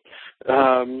from,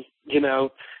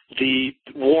 the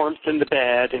warmth in the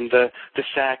bed and the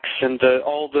sex and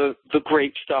all the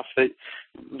great stuff that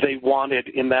they wanted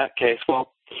in that case.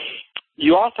 Well,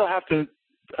 you also have to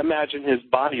imagine his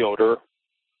body odor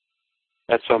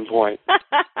at some point.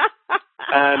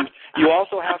 And you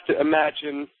also have to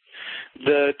imagine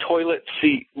the toilet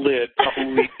seat lid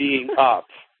probably being up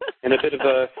and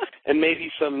and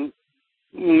maybe some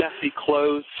messy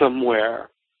clothes somewhere.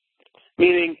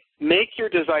 Meaning, make your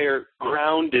desire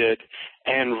grounded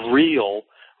and real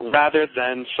rather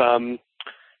than some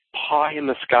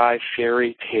pie-in-the-sky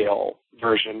fairy tale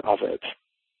version of it.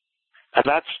 And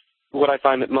that's what I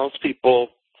find that most people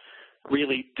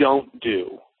really don't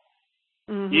do.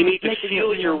 Mm-hmm. You need to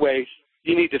feel your way.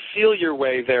 You need to feel your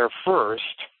way there first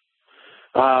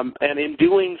And in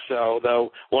doing so,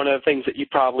 though, one of the things that you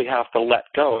probably have to let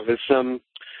go of is some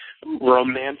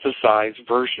romanticized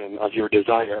version of your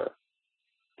desire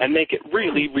and make it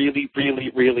really, really,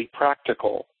 really, really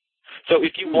practical. So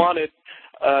if you wanted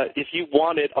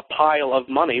a pile of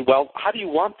money, well, how do you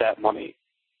want that money?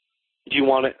 Do you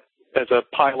want it as a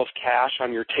pile of cash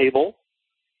on your table?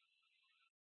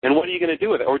 And what are you going to do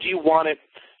with it? Or do you want it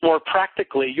more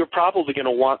practically? You're probably going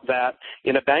to want that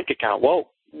in a bank account.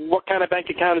 Well, what kind of bank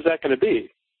account is that going to be?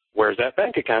 Where's that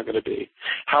bank account going to be?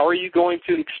 How are you going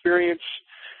to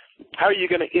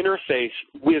interface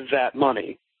with that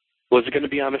money? Was it going to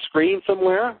be on a screen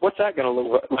somewhere? What's that going to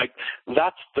look like?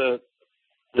 That's the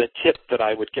tip that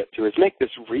I would get to, is make this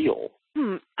real.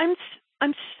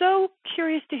 I'm so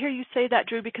curious to hear you say that,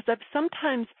 Drew, because I've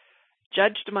sometimes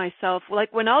judged myself.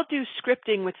 Like when I'll do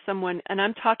scripting with someone and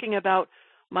I'm talking about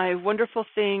my wonderful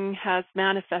thing has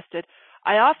manifested,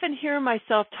 I often hear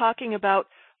myself talking about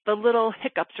the little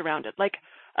hiccups around it. Like,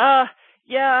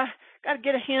 yeah, got to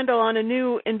get a handle on a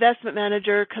new investment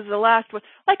manager because the last one.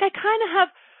 Like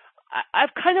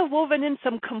I've kind of woven in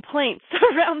some complaints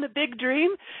around the big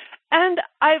dream. And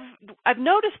I've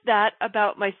noticed that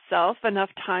about myself enough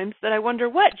times that I wonder,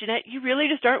 what, Jeanette, you really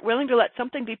just aren't willing to let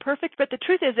something be perfect? But the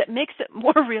truth is, it makes it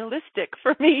more realistic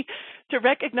for me to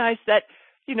recognize that,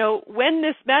 when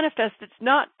this manifests, it's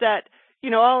not that,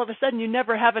 all of a sudden you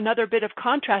never have another bit of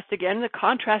contrast again. The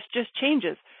contrast just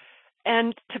changes.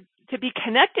 And to be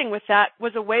connecting with that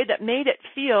was a way that made it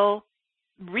feel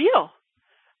real.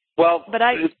 Well, but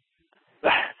I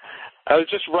was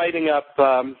just writing up,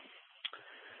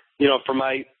 for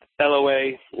my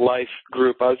LOA life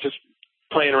group, I was just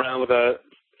playing around with a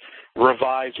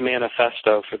revised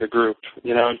manifesto for the group,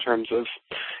 in terms of,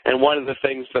 and one of the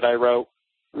things that I wrote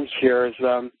here is,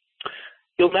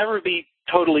 you'll never be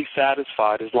totally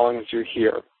satisfied as long as you're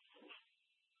here.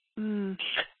 And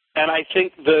I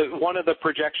think one of the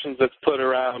projections that's put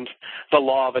around the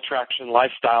law of attraction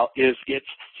lifestyle is it's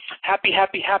happy,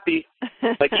 happy, happy.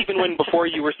 Like even when before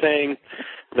you were saying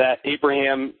that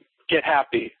Abraham, get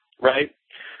happy, right?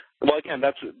 Well, again,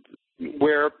 that's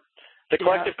where the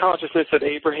collective consciousness that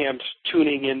Abraham's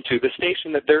tuning into, the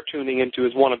station that they're tuning into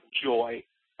is one of joy,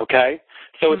 okay?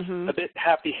 So it's a bit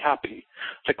happy, happy.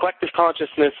 The collective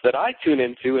consciousness that I tune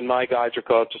into, and my guys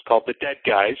are just called the dead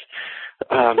guys,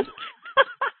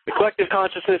 the collective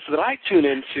consciousness that I tune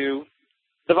into,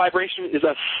 the vibration is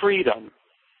of freedom,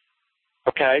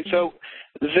 okay? So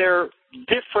they're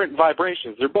different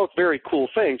vibrations. They're both very cool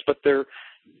things, but they're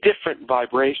different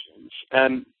vibrations.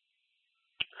 And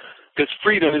because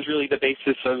freedom is really the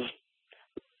basis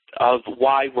of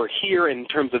why we're here in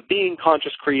terms of being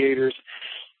conscious creators.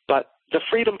 But the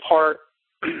freedom part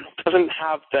doesn't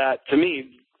have that, to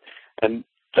me, and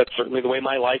that's certainly the way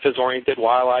my life is oriented,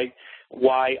 why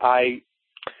I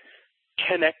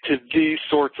connect to these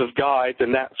sorts of guides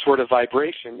and that sort of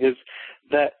vibration, is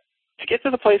that to get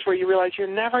to the place where you realize you're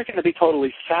never going to be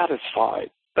totally satisfied.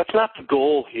 That's not the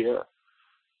goal here.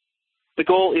 The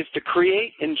goal is to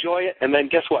create, enjoy it, and then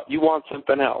guess what? You want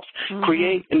something else.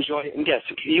 Create, enjoy it, and guess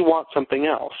you want something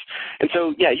else. And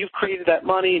so, yeah, you've created that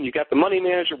money and you got the money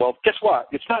manager. Well, guess what?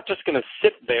 It's not just going to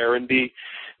sit there and be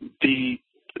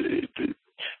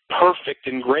perfect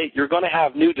and great. You're going to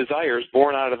have new desires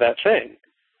born out of that thing.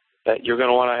 That you're going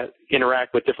to want to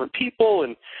interact with different people,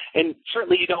 and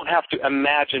certainly you don't have to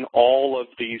imagine all of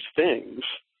these things.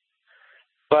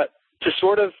 But to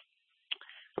sort of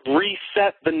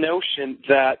reset the notion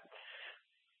that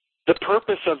the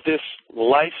purpose of this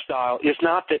lifestyle is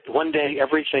not that one day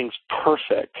everything's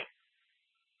perfect,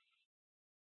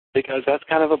 because that's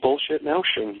kind of a bullshit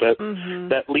notion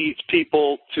that leads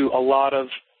people to a lot of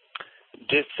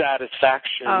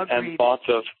dissatisfaction and thoughts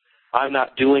of, I'm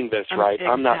not doing this right. Exactly.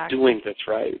 I'm not doing this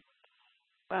right.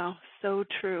 Wow, so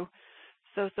true.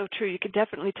 So true. You can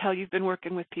definitely tell you've been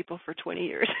working with people for 20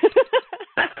 years.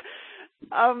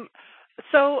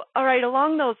 So, all right,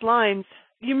 along those lines,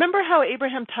 you remember how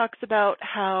Abraham talks about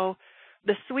how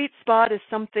the sweet spot is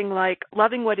something like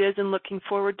loving what is and looking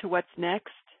forward to what's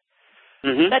next?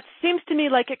 That seems to me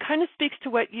like it kind of speaks to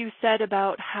what you said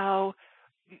about how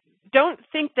don't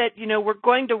think that, we're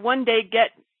going to one day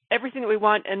get everything that we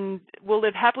want and we'll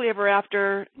live happily ever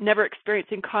after, never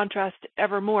experiencing contrast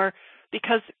evermore,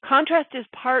 because contrast is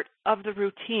part of the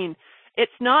routine.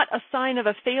 It's not a sign of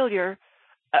a failure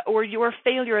or your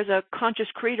failure as a conscious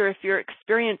creator if you're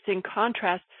experiencing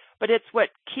contrast, but it's what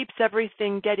keeps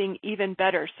everything getting even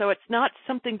better. So it's not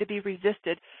something to be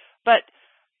resisted, but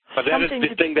that is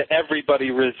the thing that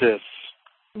everybody resists.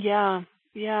 Yeah.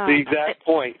 The exact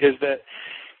point is that,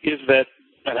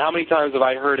 and how many times have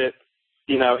I heard it,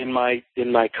 in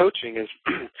my coaching is,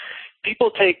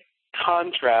 people take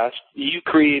contrast, you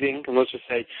creating, and let's just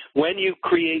say, when you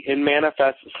create and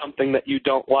manifest something that you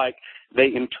don't like,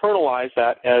 they internalize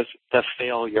that as the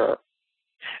failure.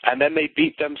 And then they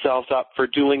beat themselves up for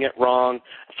doing it wrong,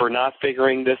 for not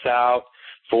figuring this out,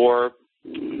 for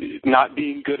not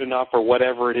being good enough, or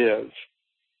whatever it is.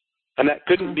 And that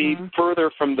couldn't be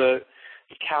further from the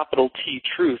capital T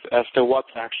truth as to what's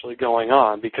actually going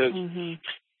on, because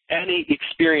any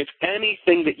experience,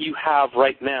 anything that you have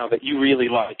right now that you really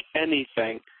like,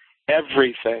 anything,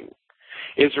 everything,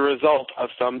 is a result of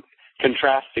some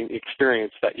contrasting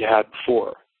experience that you had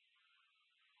before.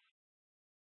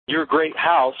 Your great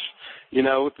house,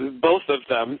 both of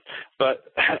them, but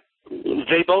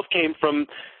they both came from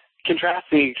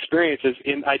contrasting experiences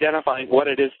in identifying what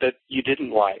it is that you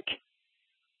didn't like,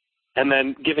 and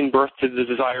then giving birth to the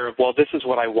desire of, well, this is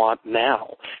what I want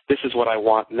now. This is what I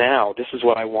want now. This is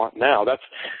what I want now. That's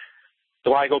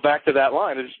why I go back to that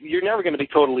line. Is you're never going to be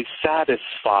totally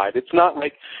satisfied. It's not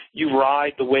like you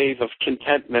ride the wave of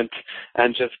contentment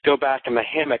and just go back in the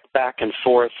hammock back and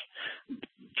forth,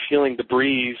 feeling the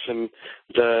breeze and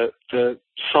the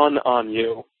sun on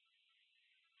you.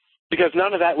 Because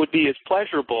none of that would be as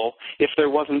pleasurable if there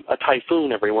wasn't a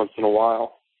typhoon every once in a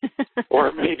while.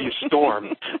 Or maybe a storm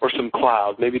or some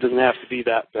cloud. Maybe it doesn't have to be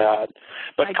that bad.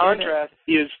 But contrast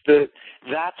is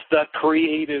that's the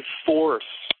creative force.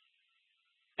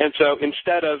 And so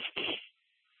instead of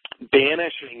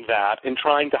banishing that and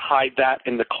trying to hide that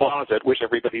in the closet, which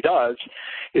everybody does,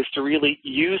 is to really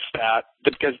use that,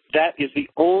 because that is the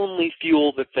only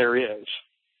fuel that there is.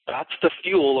 That's the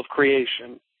fuel of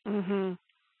creation.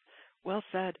 Well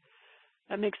said.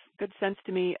 That makes good sense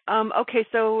to me. Okay,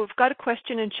 so we've got a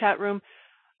question in chat room.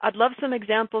 I'd love some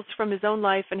examples from his own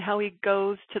life and how he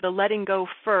goes to the letting go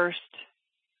first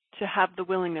to have the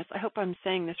willingness. I hope I'm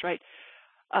saying this right.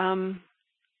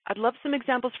 I'd love some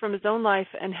examples from his own life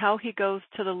and how he goes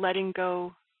to the letting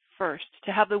go first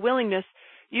to have the willingness.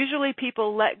 Usually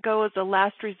people let go as a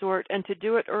last resort, and to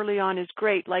do it early on is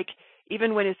great, like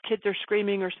even when his kids are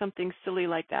screaming or something silly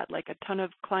like that, like a ton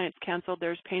of clients canceled,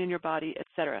 there's pain in your body,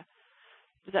 etc.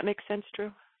 Does that make sense,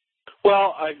 Drew?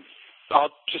 Well, I'll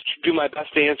just do my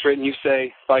best to answer it, and you say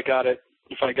if I got it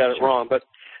wrong. But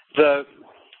the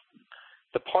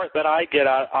part that I get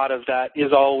out of that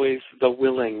is always the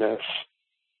willingness.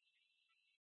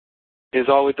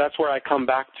 That's where I come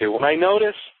back to. When I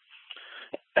notice,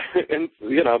 and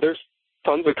there's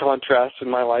tons of contrasts in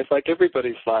my life, like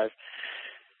everybody's life,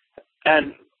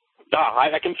 and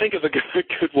I can think of a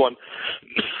good one.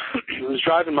 I was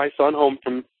driving my son home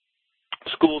from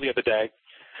school the other day,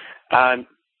 and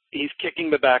he's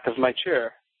kicking the back of my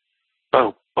chair.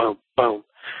 Boom, boom, boom.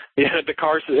 The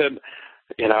car's in,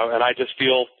 and I just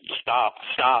feel stop,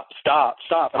 stop, stop,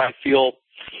 stop, and I feel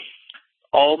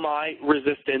all my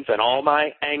resistance and all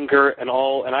my anger and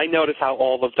I notice how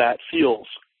all of that feels.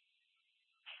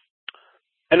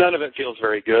 And none of it feels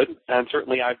very good, and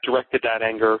certainly I've directed that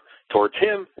anger towards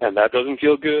him, and that doesn't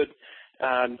feel good.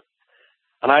 And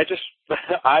I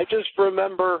just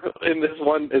remember in this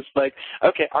one, it's like,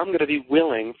 okay, I'm going to be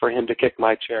willing for him to kick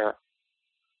my chair.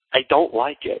 I don't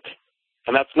like it.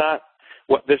 And that's not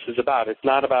what this is about. It's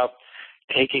not about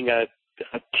taking a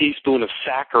teaspoon of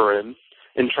saccharin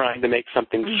and trying to make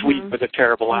something sweet with a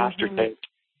terrible aftertaste.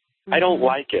 I don't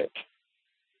like it.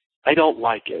 I don't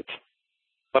like it.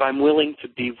 But I'm willing to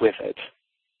be with it.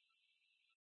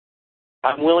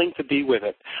 I'm willing to be with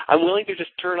it. I'm willing to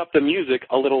just turn up the music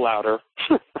a little louder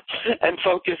and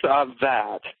focus on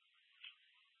that.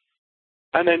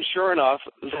 And then sure enough,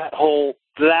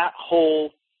 that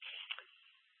whole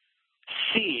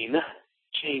scene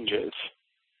changes.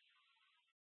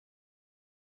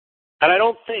 And I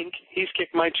don't think he's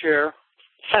kicked my chair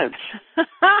since.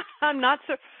 I'm not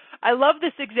so. I love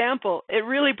this example. It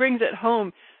really brings it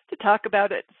home to talk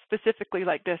about it specifically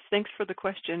like this. Thanks for the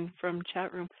question from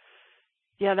chat room.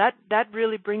 Yeah, that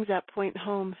really brings that point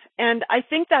home. And I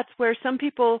think that's where some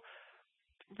people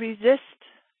resist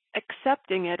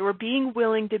accepting it or being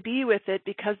willing to be with it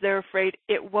because they're afraid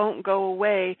it won't go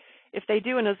away if they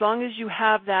do. And as long as you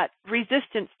have that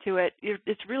resistance to it,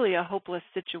 it's really a hopeless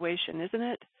situation, isn't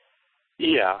it?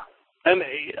 Yeah. And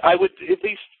I would, at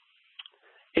least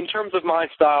in terms of my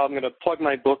style, I'm going to plug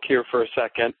my book here for a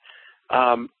second.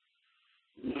 The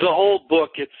whole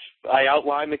book, I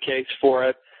outline the case for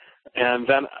it, and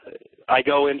then I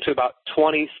go into about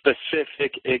 20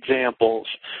 specific examples.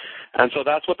 And so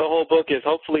that's what the whole book is.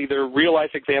 Hopefully they're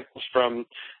real-life examples from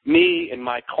me and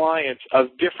my clients of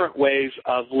different ways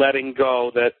of letting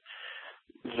go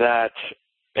that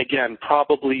again,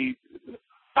 probably,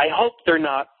 I hope they're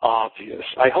not obvious.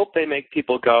 I hope they make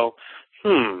people go,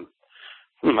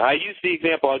 I use the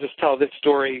example, I'll just tell this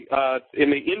story. In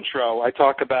the intro, I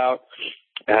talk about,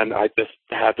 and I just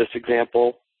had this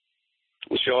example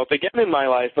show up again in my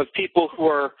life, of people who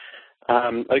are,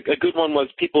 a good one was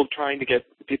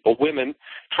women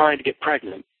trying to get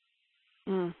pregnant.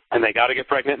 And they got to get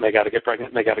pregnant, and they got to get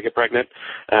pregnant, and they got to get pregnant,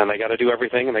 and they got to do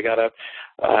everything, and they got to,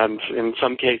 in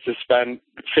some cases, spend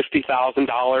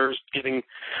 $50,000 getting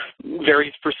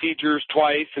various procedures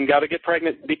twice, and got to get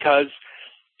pregnant because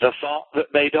the thought that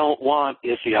they don't want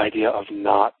is the idea of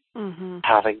not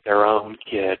having their own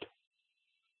kid.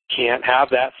 Can't have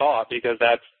that thought because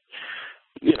that's,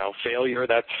 failure.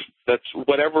 That's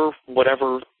whatever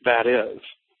that is.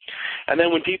 And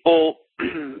then when people,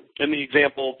 in the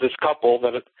example, this couple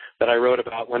that I wrote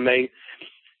about, when they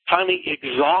finally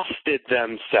exhausted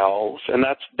themselves, and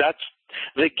that's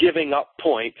the giving up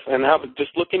point. And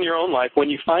just look in your own life when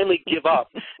you finally give up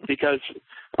because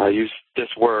I use this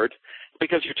word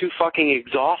because you're too fucking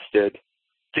exhausted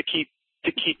to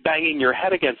keep banging your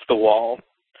head against the wall.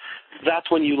 That's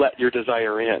when you let your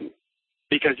desire in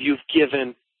because you've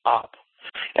given up.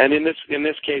 And in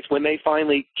this case, when they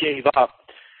finally gave up,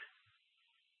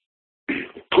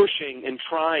 pushing and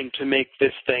trying to make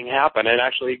this thing happen and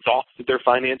actually exhausted their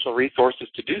financial resources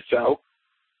to do so,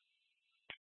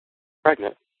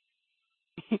 pregnant.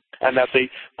 And that's a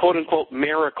quote-unquote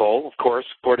miracle, of course,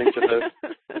 according to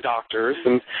the doctors.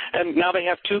 And now they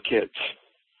have 2 kids.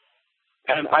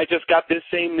 And I just got this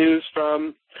same news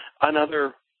from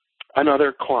another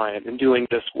client in doing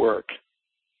this work.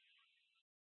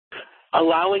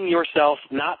 Allowing yourself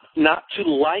not to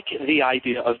like the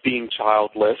idea of being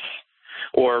childless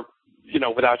or,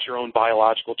 without your own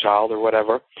biological child or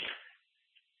whatever,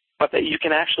 but that you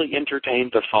can actually entertain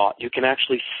the thought. You can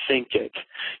actually think it.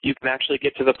 You can actually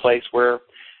get to the place where,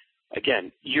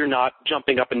 again, you're not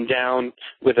jumping up and down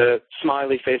with a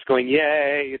smiley face going,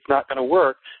 yay, it's not going to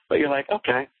work, but you're like,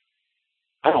 okay,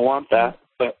 I don't want that,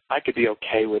 but I could be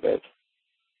okay with it.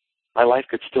 My life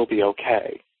could still be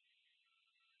okay.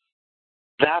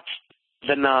 That's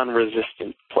the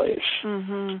non-resistant place.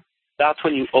 That's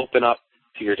when you open up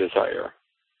to your desire.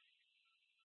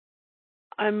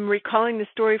 I'm recalling the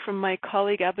story from my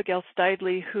colleague Abigail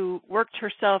Steidley, who worked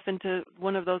herself into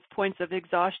one of those points of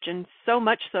exhaustion, so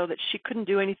much so that she couldn't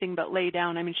do anything but lay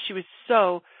down. I mean, she was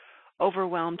so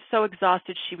overwhelmed, so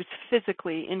exhausted, she was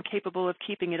physically incapable of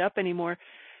keeping it up anymore.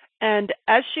 And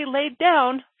as she laid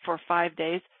down for 5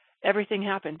 days, everything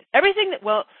happened.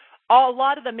 A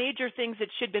lot of the major things that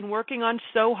she'd been working on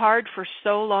so hard for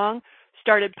so long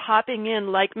started popping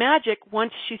in like magic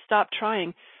once she stopped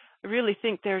trying. I really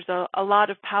think there's a lot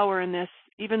of power in this,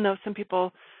 even though some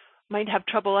people might have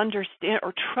trouble understanding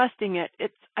or trusting it.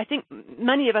 I think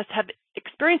many of us have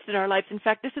experienced it in our lives. In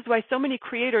fact, this is why so many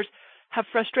creators have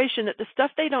frustration that the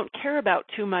stuff they don't care about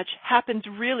too much happens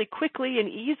really quickly and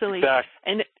easily. Exactly.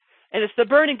 And it's the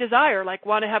burning desire, like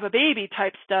want to have a baby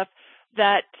type stuff,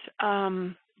 that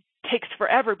takes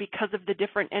forever because of the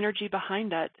different energy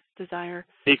behind that desire.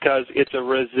 Because it's a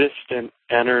resistant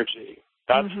energy.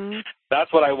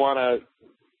 That's what I want to,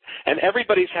 and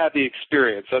everybody's had the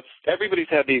experience. Everybody's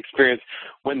had the experience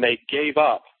when they gave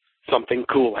up, something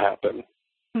cool happened.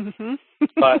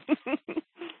 But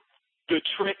the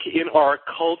trick in our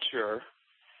culture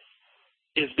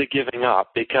is the giving up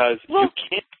because you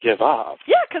can't give up.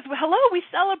 Yeah, because, we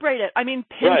celebrate it. I mean,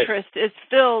 Pinterest is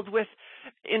filled with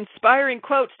inspiring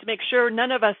quotes to make sure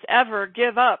none of us ever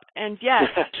give up, and yet...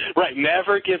 Right,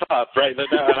 never give up, right? And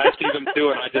I see them too,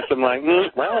 and I just am like,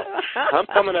 I'm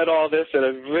coming at all this at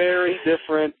a very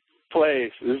different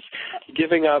place. Is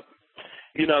giving up,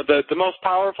 the most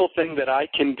powerful thing that I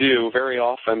can do very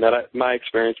often, my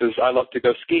experience is I love to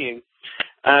go skiing,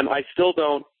 and I still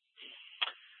don't,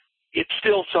 it's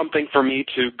still something for me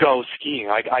to go skiing.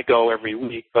 I go every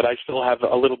week, but I still have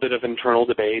a little bit of internal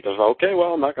debate of, okay,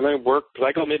 well, I'm not going to work because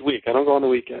I go midweek. I don't go on the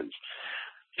weekends.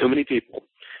 Too many people.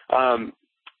 And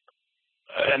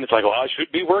it's like, well, I should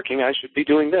be working. I should be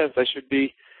doing this.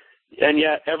 And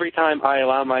yet every time I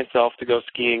allow myself to go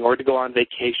skiing or to go on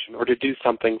vacation or to do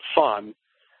something fun,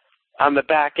 on the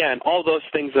back end, all those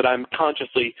things that I'm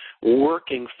consciously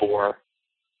working for,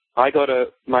 I go to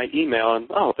my email and,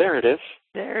 there it is.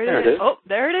 There it is. Oh,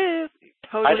 there it is.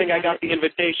 Totally. I think I got the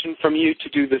invitation from you to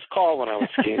do this call when I was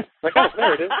skiing. Like,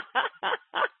 there it is.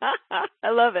 I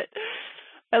love it.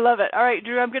 All right,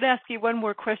 Drew, I'm going to ask you one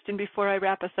more question before I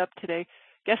wrap us up today.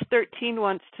 Guest 13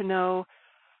 wants to know,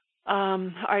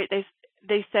 all right,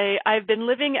 they say, I've been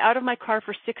living out of my car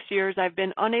for 6 years. I've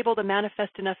been unable to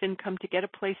manifest enough income to get a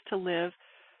place to live,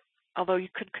 although you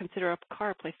could consider a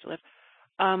car a place to live.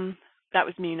 That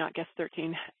was me, not guest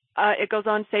 13. it goes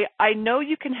on to say, I know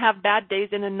you can have bad days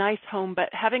in a nice home, but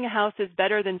having a house is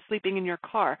better than sleeping in your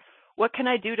car. What can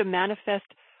I do to manifest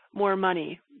more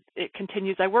money? It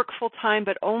continues, I work full-time,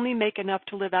 but only make enough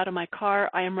to live out of my car.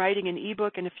 I am writing an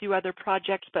ebook and a few other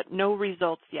projects, but no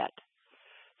results yet.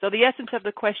 So the essence of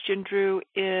the question, Drew,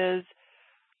 is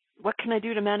what can I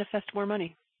do to manifest more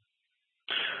money?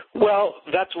 Well,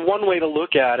 that's one way to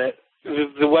look at it.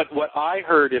 What I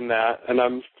heard in that, and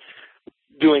I'm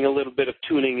doing a little bit of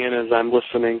tuning in as I'm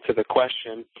listening to the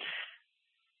question,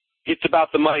 it's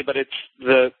about the money, but it's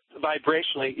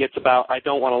vibrationally, it's about I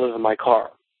don't want to live in my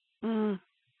car.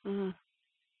 Mm-hmm.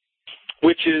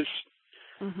 Which is,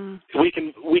 we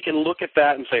can look at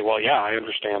that and say, well, yeah, I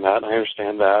understand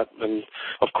that. And,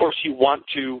 of course, you want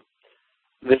to,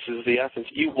 this is the essence,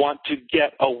 you want to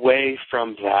get away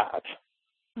from that.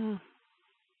 Mm.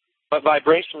 But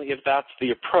vibrationally, if that's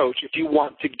the approach, if you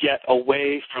want to get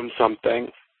away from something,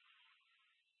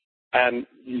 and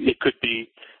it could be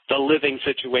the living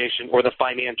situation or the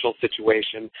financial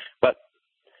situation, but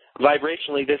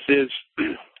vibrationally,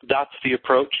 that's the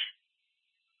approach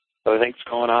that I think's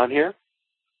going on here.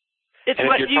 It's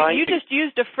what you just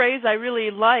used a phrase I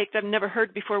really liked. I've never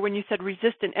heard before when you said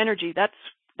resistant energy. That's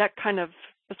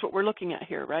what we're looking at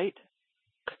here, right?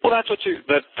 Well, that's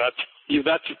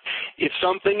if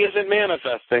something isn't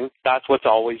manifesting, that's what's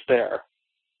always there.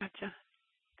 Gotcha.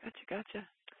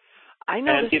 I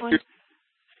know and this one.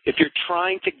 If you're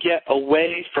trying to get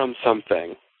away from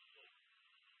something,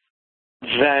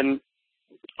 then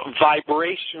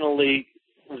vibrationally,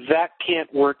 that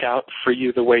can't work out for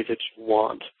you the way that you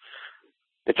want.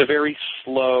 It's a very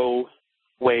slow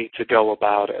way to go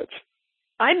about it.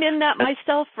 I'm in that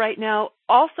myself right now.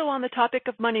 Also on the topic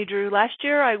of money, Drew, last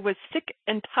year I was sick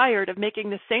and tired of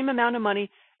making the same amount of money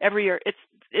every year.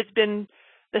 It's been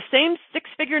the same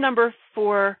six-figure number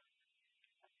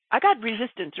I got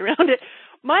resistance around it.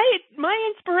 My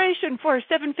inspiration for a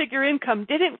seven-figure income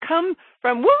didn't come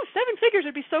from, 7 figures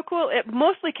would be so cool. It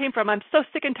mostly came from, I'm so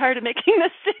sick and tired of making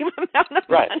the same amount of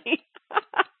money.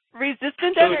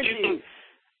 Resistant energy.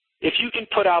 If you can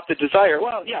put out the desire,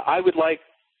 well, yeah, I would like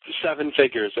 7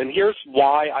 figures, and here's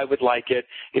why I would like it,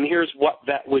 and here's what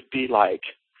that would be like.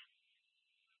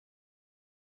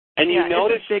 And you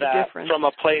notice that difference from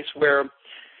a place where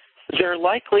there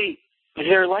likely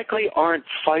aren't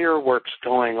fireworks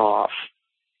going off.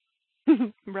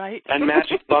 Right. And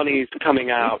magic bunnies coming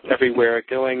out everywhere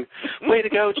going, way to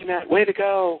go, Jeanette, way to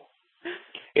go.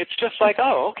 It's just like,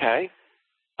 oh, okay.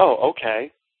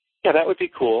 Yeah, that would be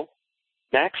cool.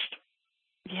 Next.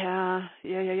 Yeah,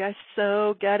 I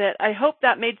so get it. I hope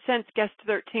that made sense, guest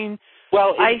 13.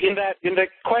 Well, in that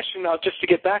question, just to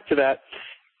get back to that,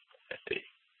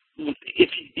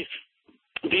 if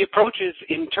the approach is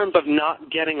in terms of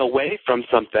not getting away from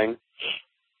something,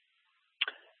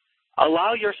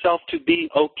 allow yourself to be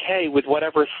okay with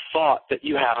whatever thought that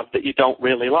you have that you don't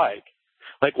really like.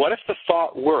 Like, what if the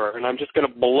thought were, and I'm just going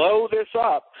to blow this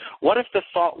up, what if the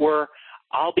thought were,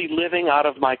 I'll be living out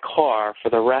of my car for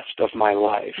the rest of my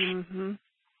life? Mm-hmm.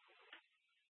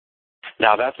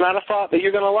 Now, that's not a thought that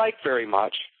you're going to like very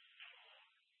much.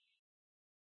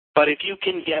 But if you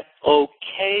can get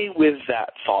okay with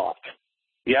that thought,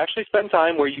 you actually spend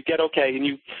time where you get okay,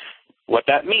 and what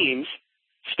that means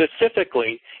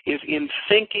specifically is in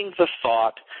thinking the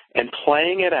thought and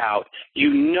playing it out,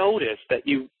 you notice that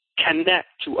you connect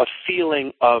to a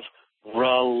feeling of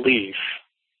relief.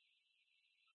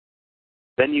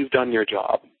 Then you've done your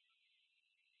job.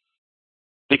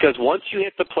 Because once you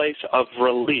hit the place of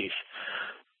relief,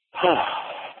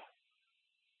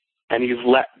 and you've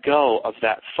let go of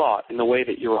that thought in the way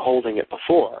that you were holding it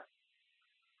before,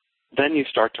 then you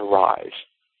start to rise.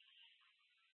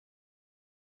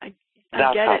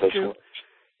 I get it, Drew.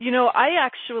 You know, I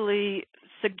actually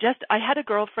I had a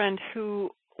girlfriend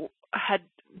who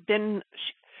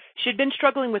she'd been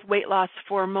struggling with weight loss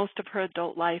for most of her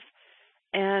adult life,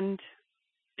 and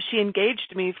she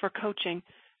engaged me for coaching.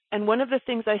 And one of the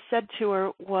things I said to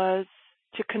her was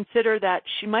to consider that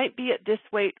she might be at this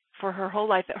weight for her whole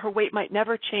life, that her weight might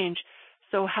never change.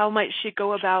 So how might she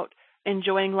go about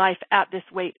enjoying life at this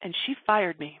weight? And she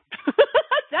fired me.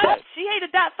 She hated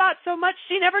that thought so much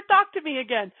she never talked to me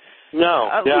again. No,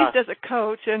 at least as a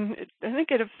coach, and I think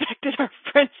it affected our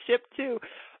friendship too.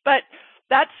 But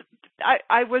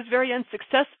I was very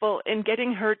unsuccessful in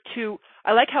getting her to.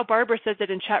 I like how Barbara says it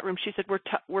in chat room. She said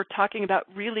we're talking about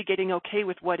really getting okay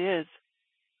with what is.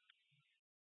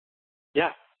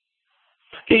 Yeah.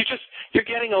 You're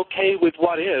getting okay with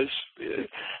what is,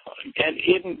 and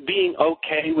in being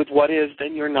okay with what is,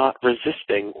 then you're not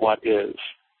resisting what is.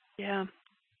 Yeah.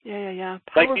 Powerful,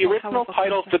 like the original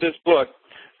title for this book,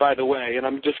 by the way, and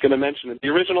I'm just going to mention it. The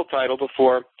original title,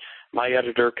 before my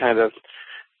editor kind of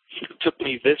took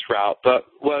me this route, but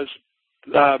was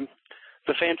The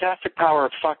Fantastic Power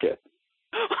of Fuck It.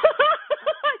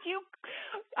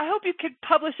 I hope you could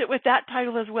publish it with that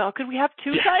title as well. Could we have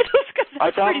two titles?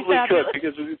 I probably could,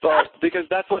 because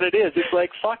that's what it is. It's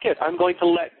like, fuck it. I'm going to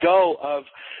let go of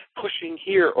pushing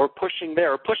here or pushing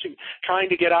there, or trying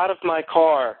to get out of my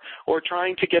car, or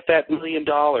trying to get that $1 million,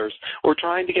 or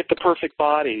trying to get the perfect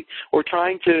body, or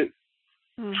trying to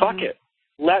fuck it.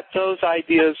 Let those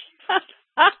ideas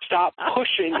stop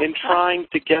pushing and trying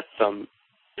to get them.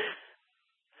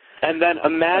 And then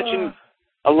imagine,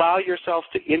 allow yourself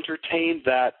to entertain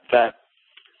the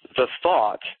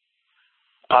thought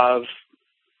of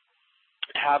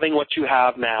having what you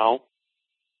have now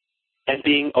and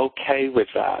being okay with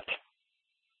that.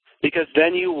 Because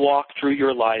then you walk through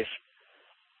your life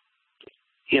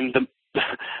in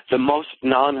the most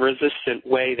non-resistant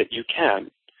way that you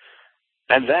can.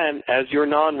 And then as you're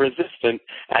non-resistant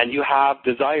and you have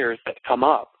desires that come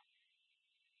up,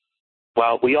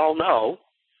 well, we all know,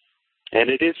 and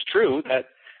it is true, that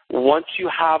once you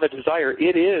have a desire,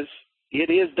 it is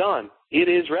done. It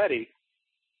is ready.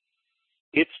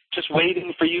 It's just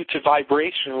waiting for you to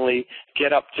vibrationally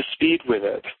get up to speed with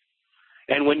it.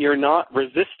 And when you're not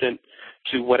resistant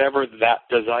to whatever that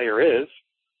desire is,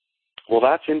 well,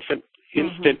 that's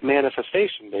instant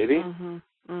manifestation, baby.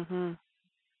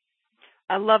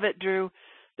 I love it, Drew.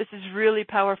 This is really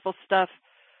powerful stuff.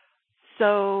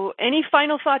 So any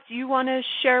final thoughts you want to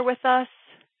share with us?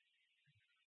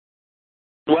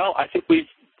 Well, I think we've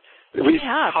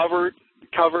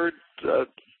covered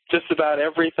just about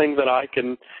everything that I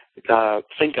can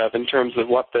think of in terms of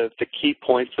what the key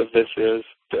points of this is,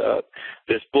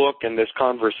 this book and this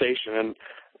conversation.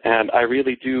 And I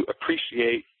really do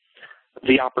appreciate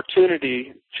the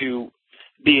opportunity to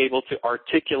be able to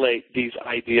articulate these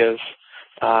ideas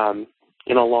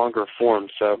in a longer form.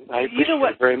 So I appreciate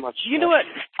it very much. You know what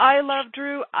I love,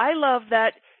 Drew? I love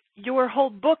that your whole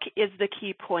book is the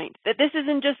key point, that this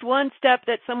isn't just one step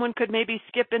that someone could maybe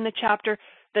skip in the chapter,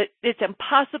 that it's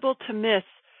impossible to miss.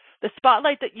 The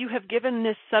spotlight that you have given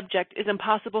this subject is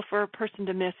impossible for a person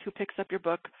to miss who picks up your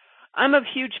book. I'm a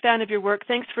huge fan of your work.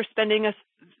 Thanks for spending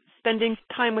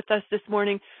time with us this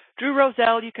morning. Drew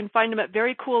Rozell, you can find him at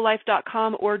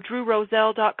verycoollife.com or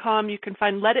drewrozell.com. You can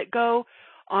find Let It Go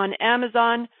on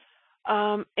Amazon.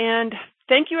 And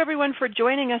thank you, everyone, for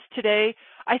joining us today.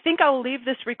 I think I'll leave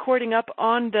this recording up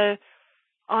on the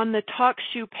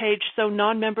TalkShoe page so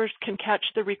non-members can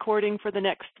catch the recording for the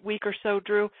next week or so,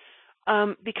 Drew,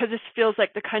 because this feels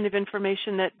like the kind of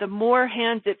information that the more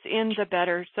hands it's in, the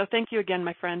better. So thank you again,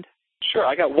 my friend. Sure.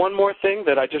 I got one more thing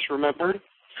that I just remembered.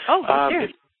 Oh, dear.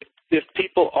 If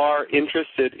people are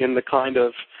interested in the kind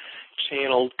of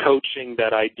channeled coaching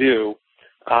that I do,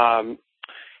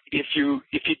 if you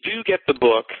do get the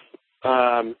book,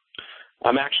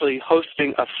 I'm actually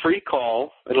hosting a free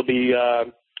call. It'll be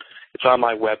it's on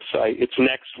my website. It's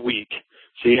next week,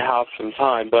 so you have some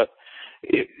time. But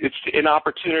it's an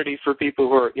opportunity for people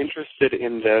who are interested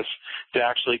in this to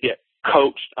actually get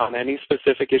coached on any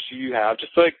specific issue you have,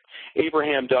 just like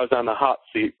Abraham does on the hot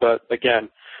seat, but again,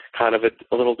 kind of a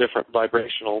little different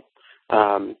vibrational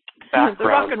background. The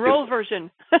rock and roll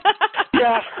version.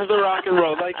 Yeah, the rock and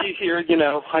roll. Like you hear,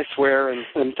 I swear, and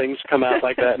things come out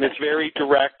like that. And it's very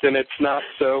direct, and it's not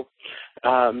so,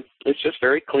 it's just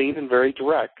very clean and very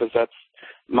direct, because that's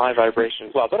my vibration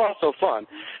as well, but also fun.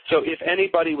 So if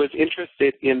anybody was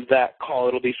interested in that call,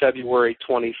 it'll be February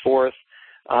 24th.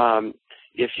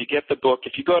 If you get the book,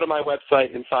 if you go to my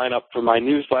website and sign up for my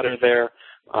newsletter there,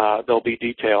 there'll be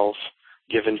details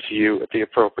given to you at the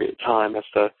appropriate time as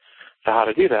to how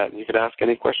to do that. And you could ask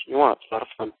any question you want. It's a lot of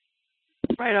fun.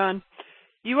 Right on.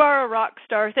 You are a rock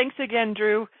star. Thanks again,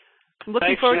 Drew. I'm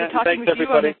looking forward to talking with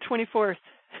everybody. You on the 24th.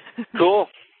 Cool.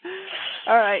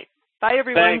 All right. Bye,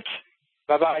 everyone. Thanks.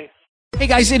 Bye-bye. Hey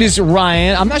guys, it is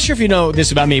Ryan. I'm not sure if you know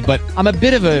this about me, but I'm a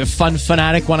bit of a fun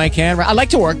fanatic when I can. I like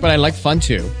to work, but I like fun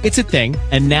too. It's a thing.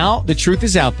 And now the truth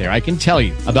is out there. I can tell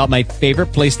you about my favorite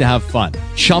place to have fun.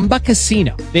 Chumba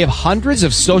Casino. They have hundreds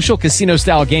of social casino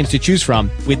style games to choose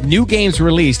from with new games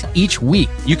released each week.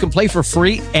 You can play for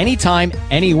free anytime,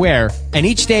 anywhere. And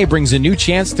each day brings a new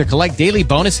chance to collect daily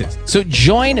bonuses. So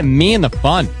join me in the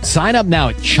fun. Sign up now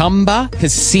at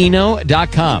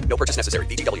ChumbaCasino.com. No purchase necessary.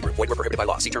 VGW Group. Void where prohibited by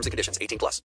law. See terms and conditions. 18+.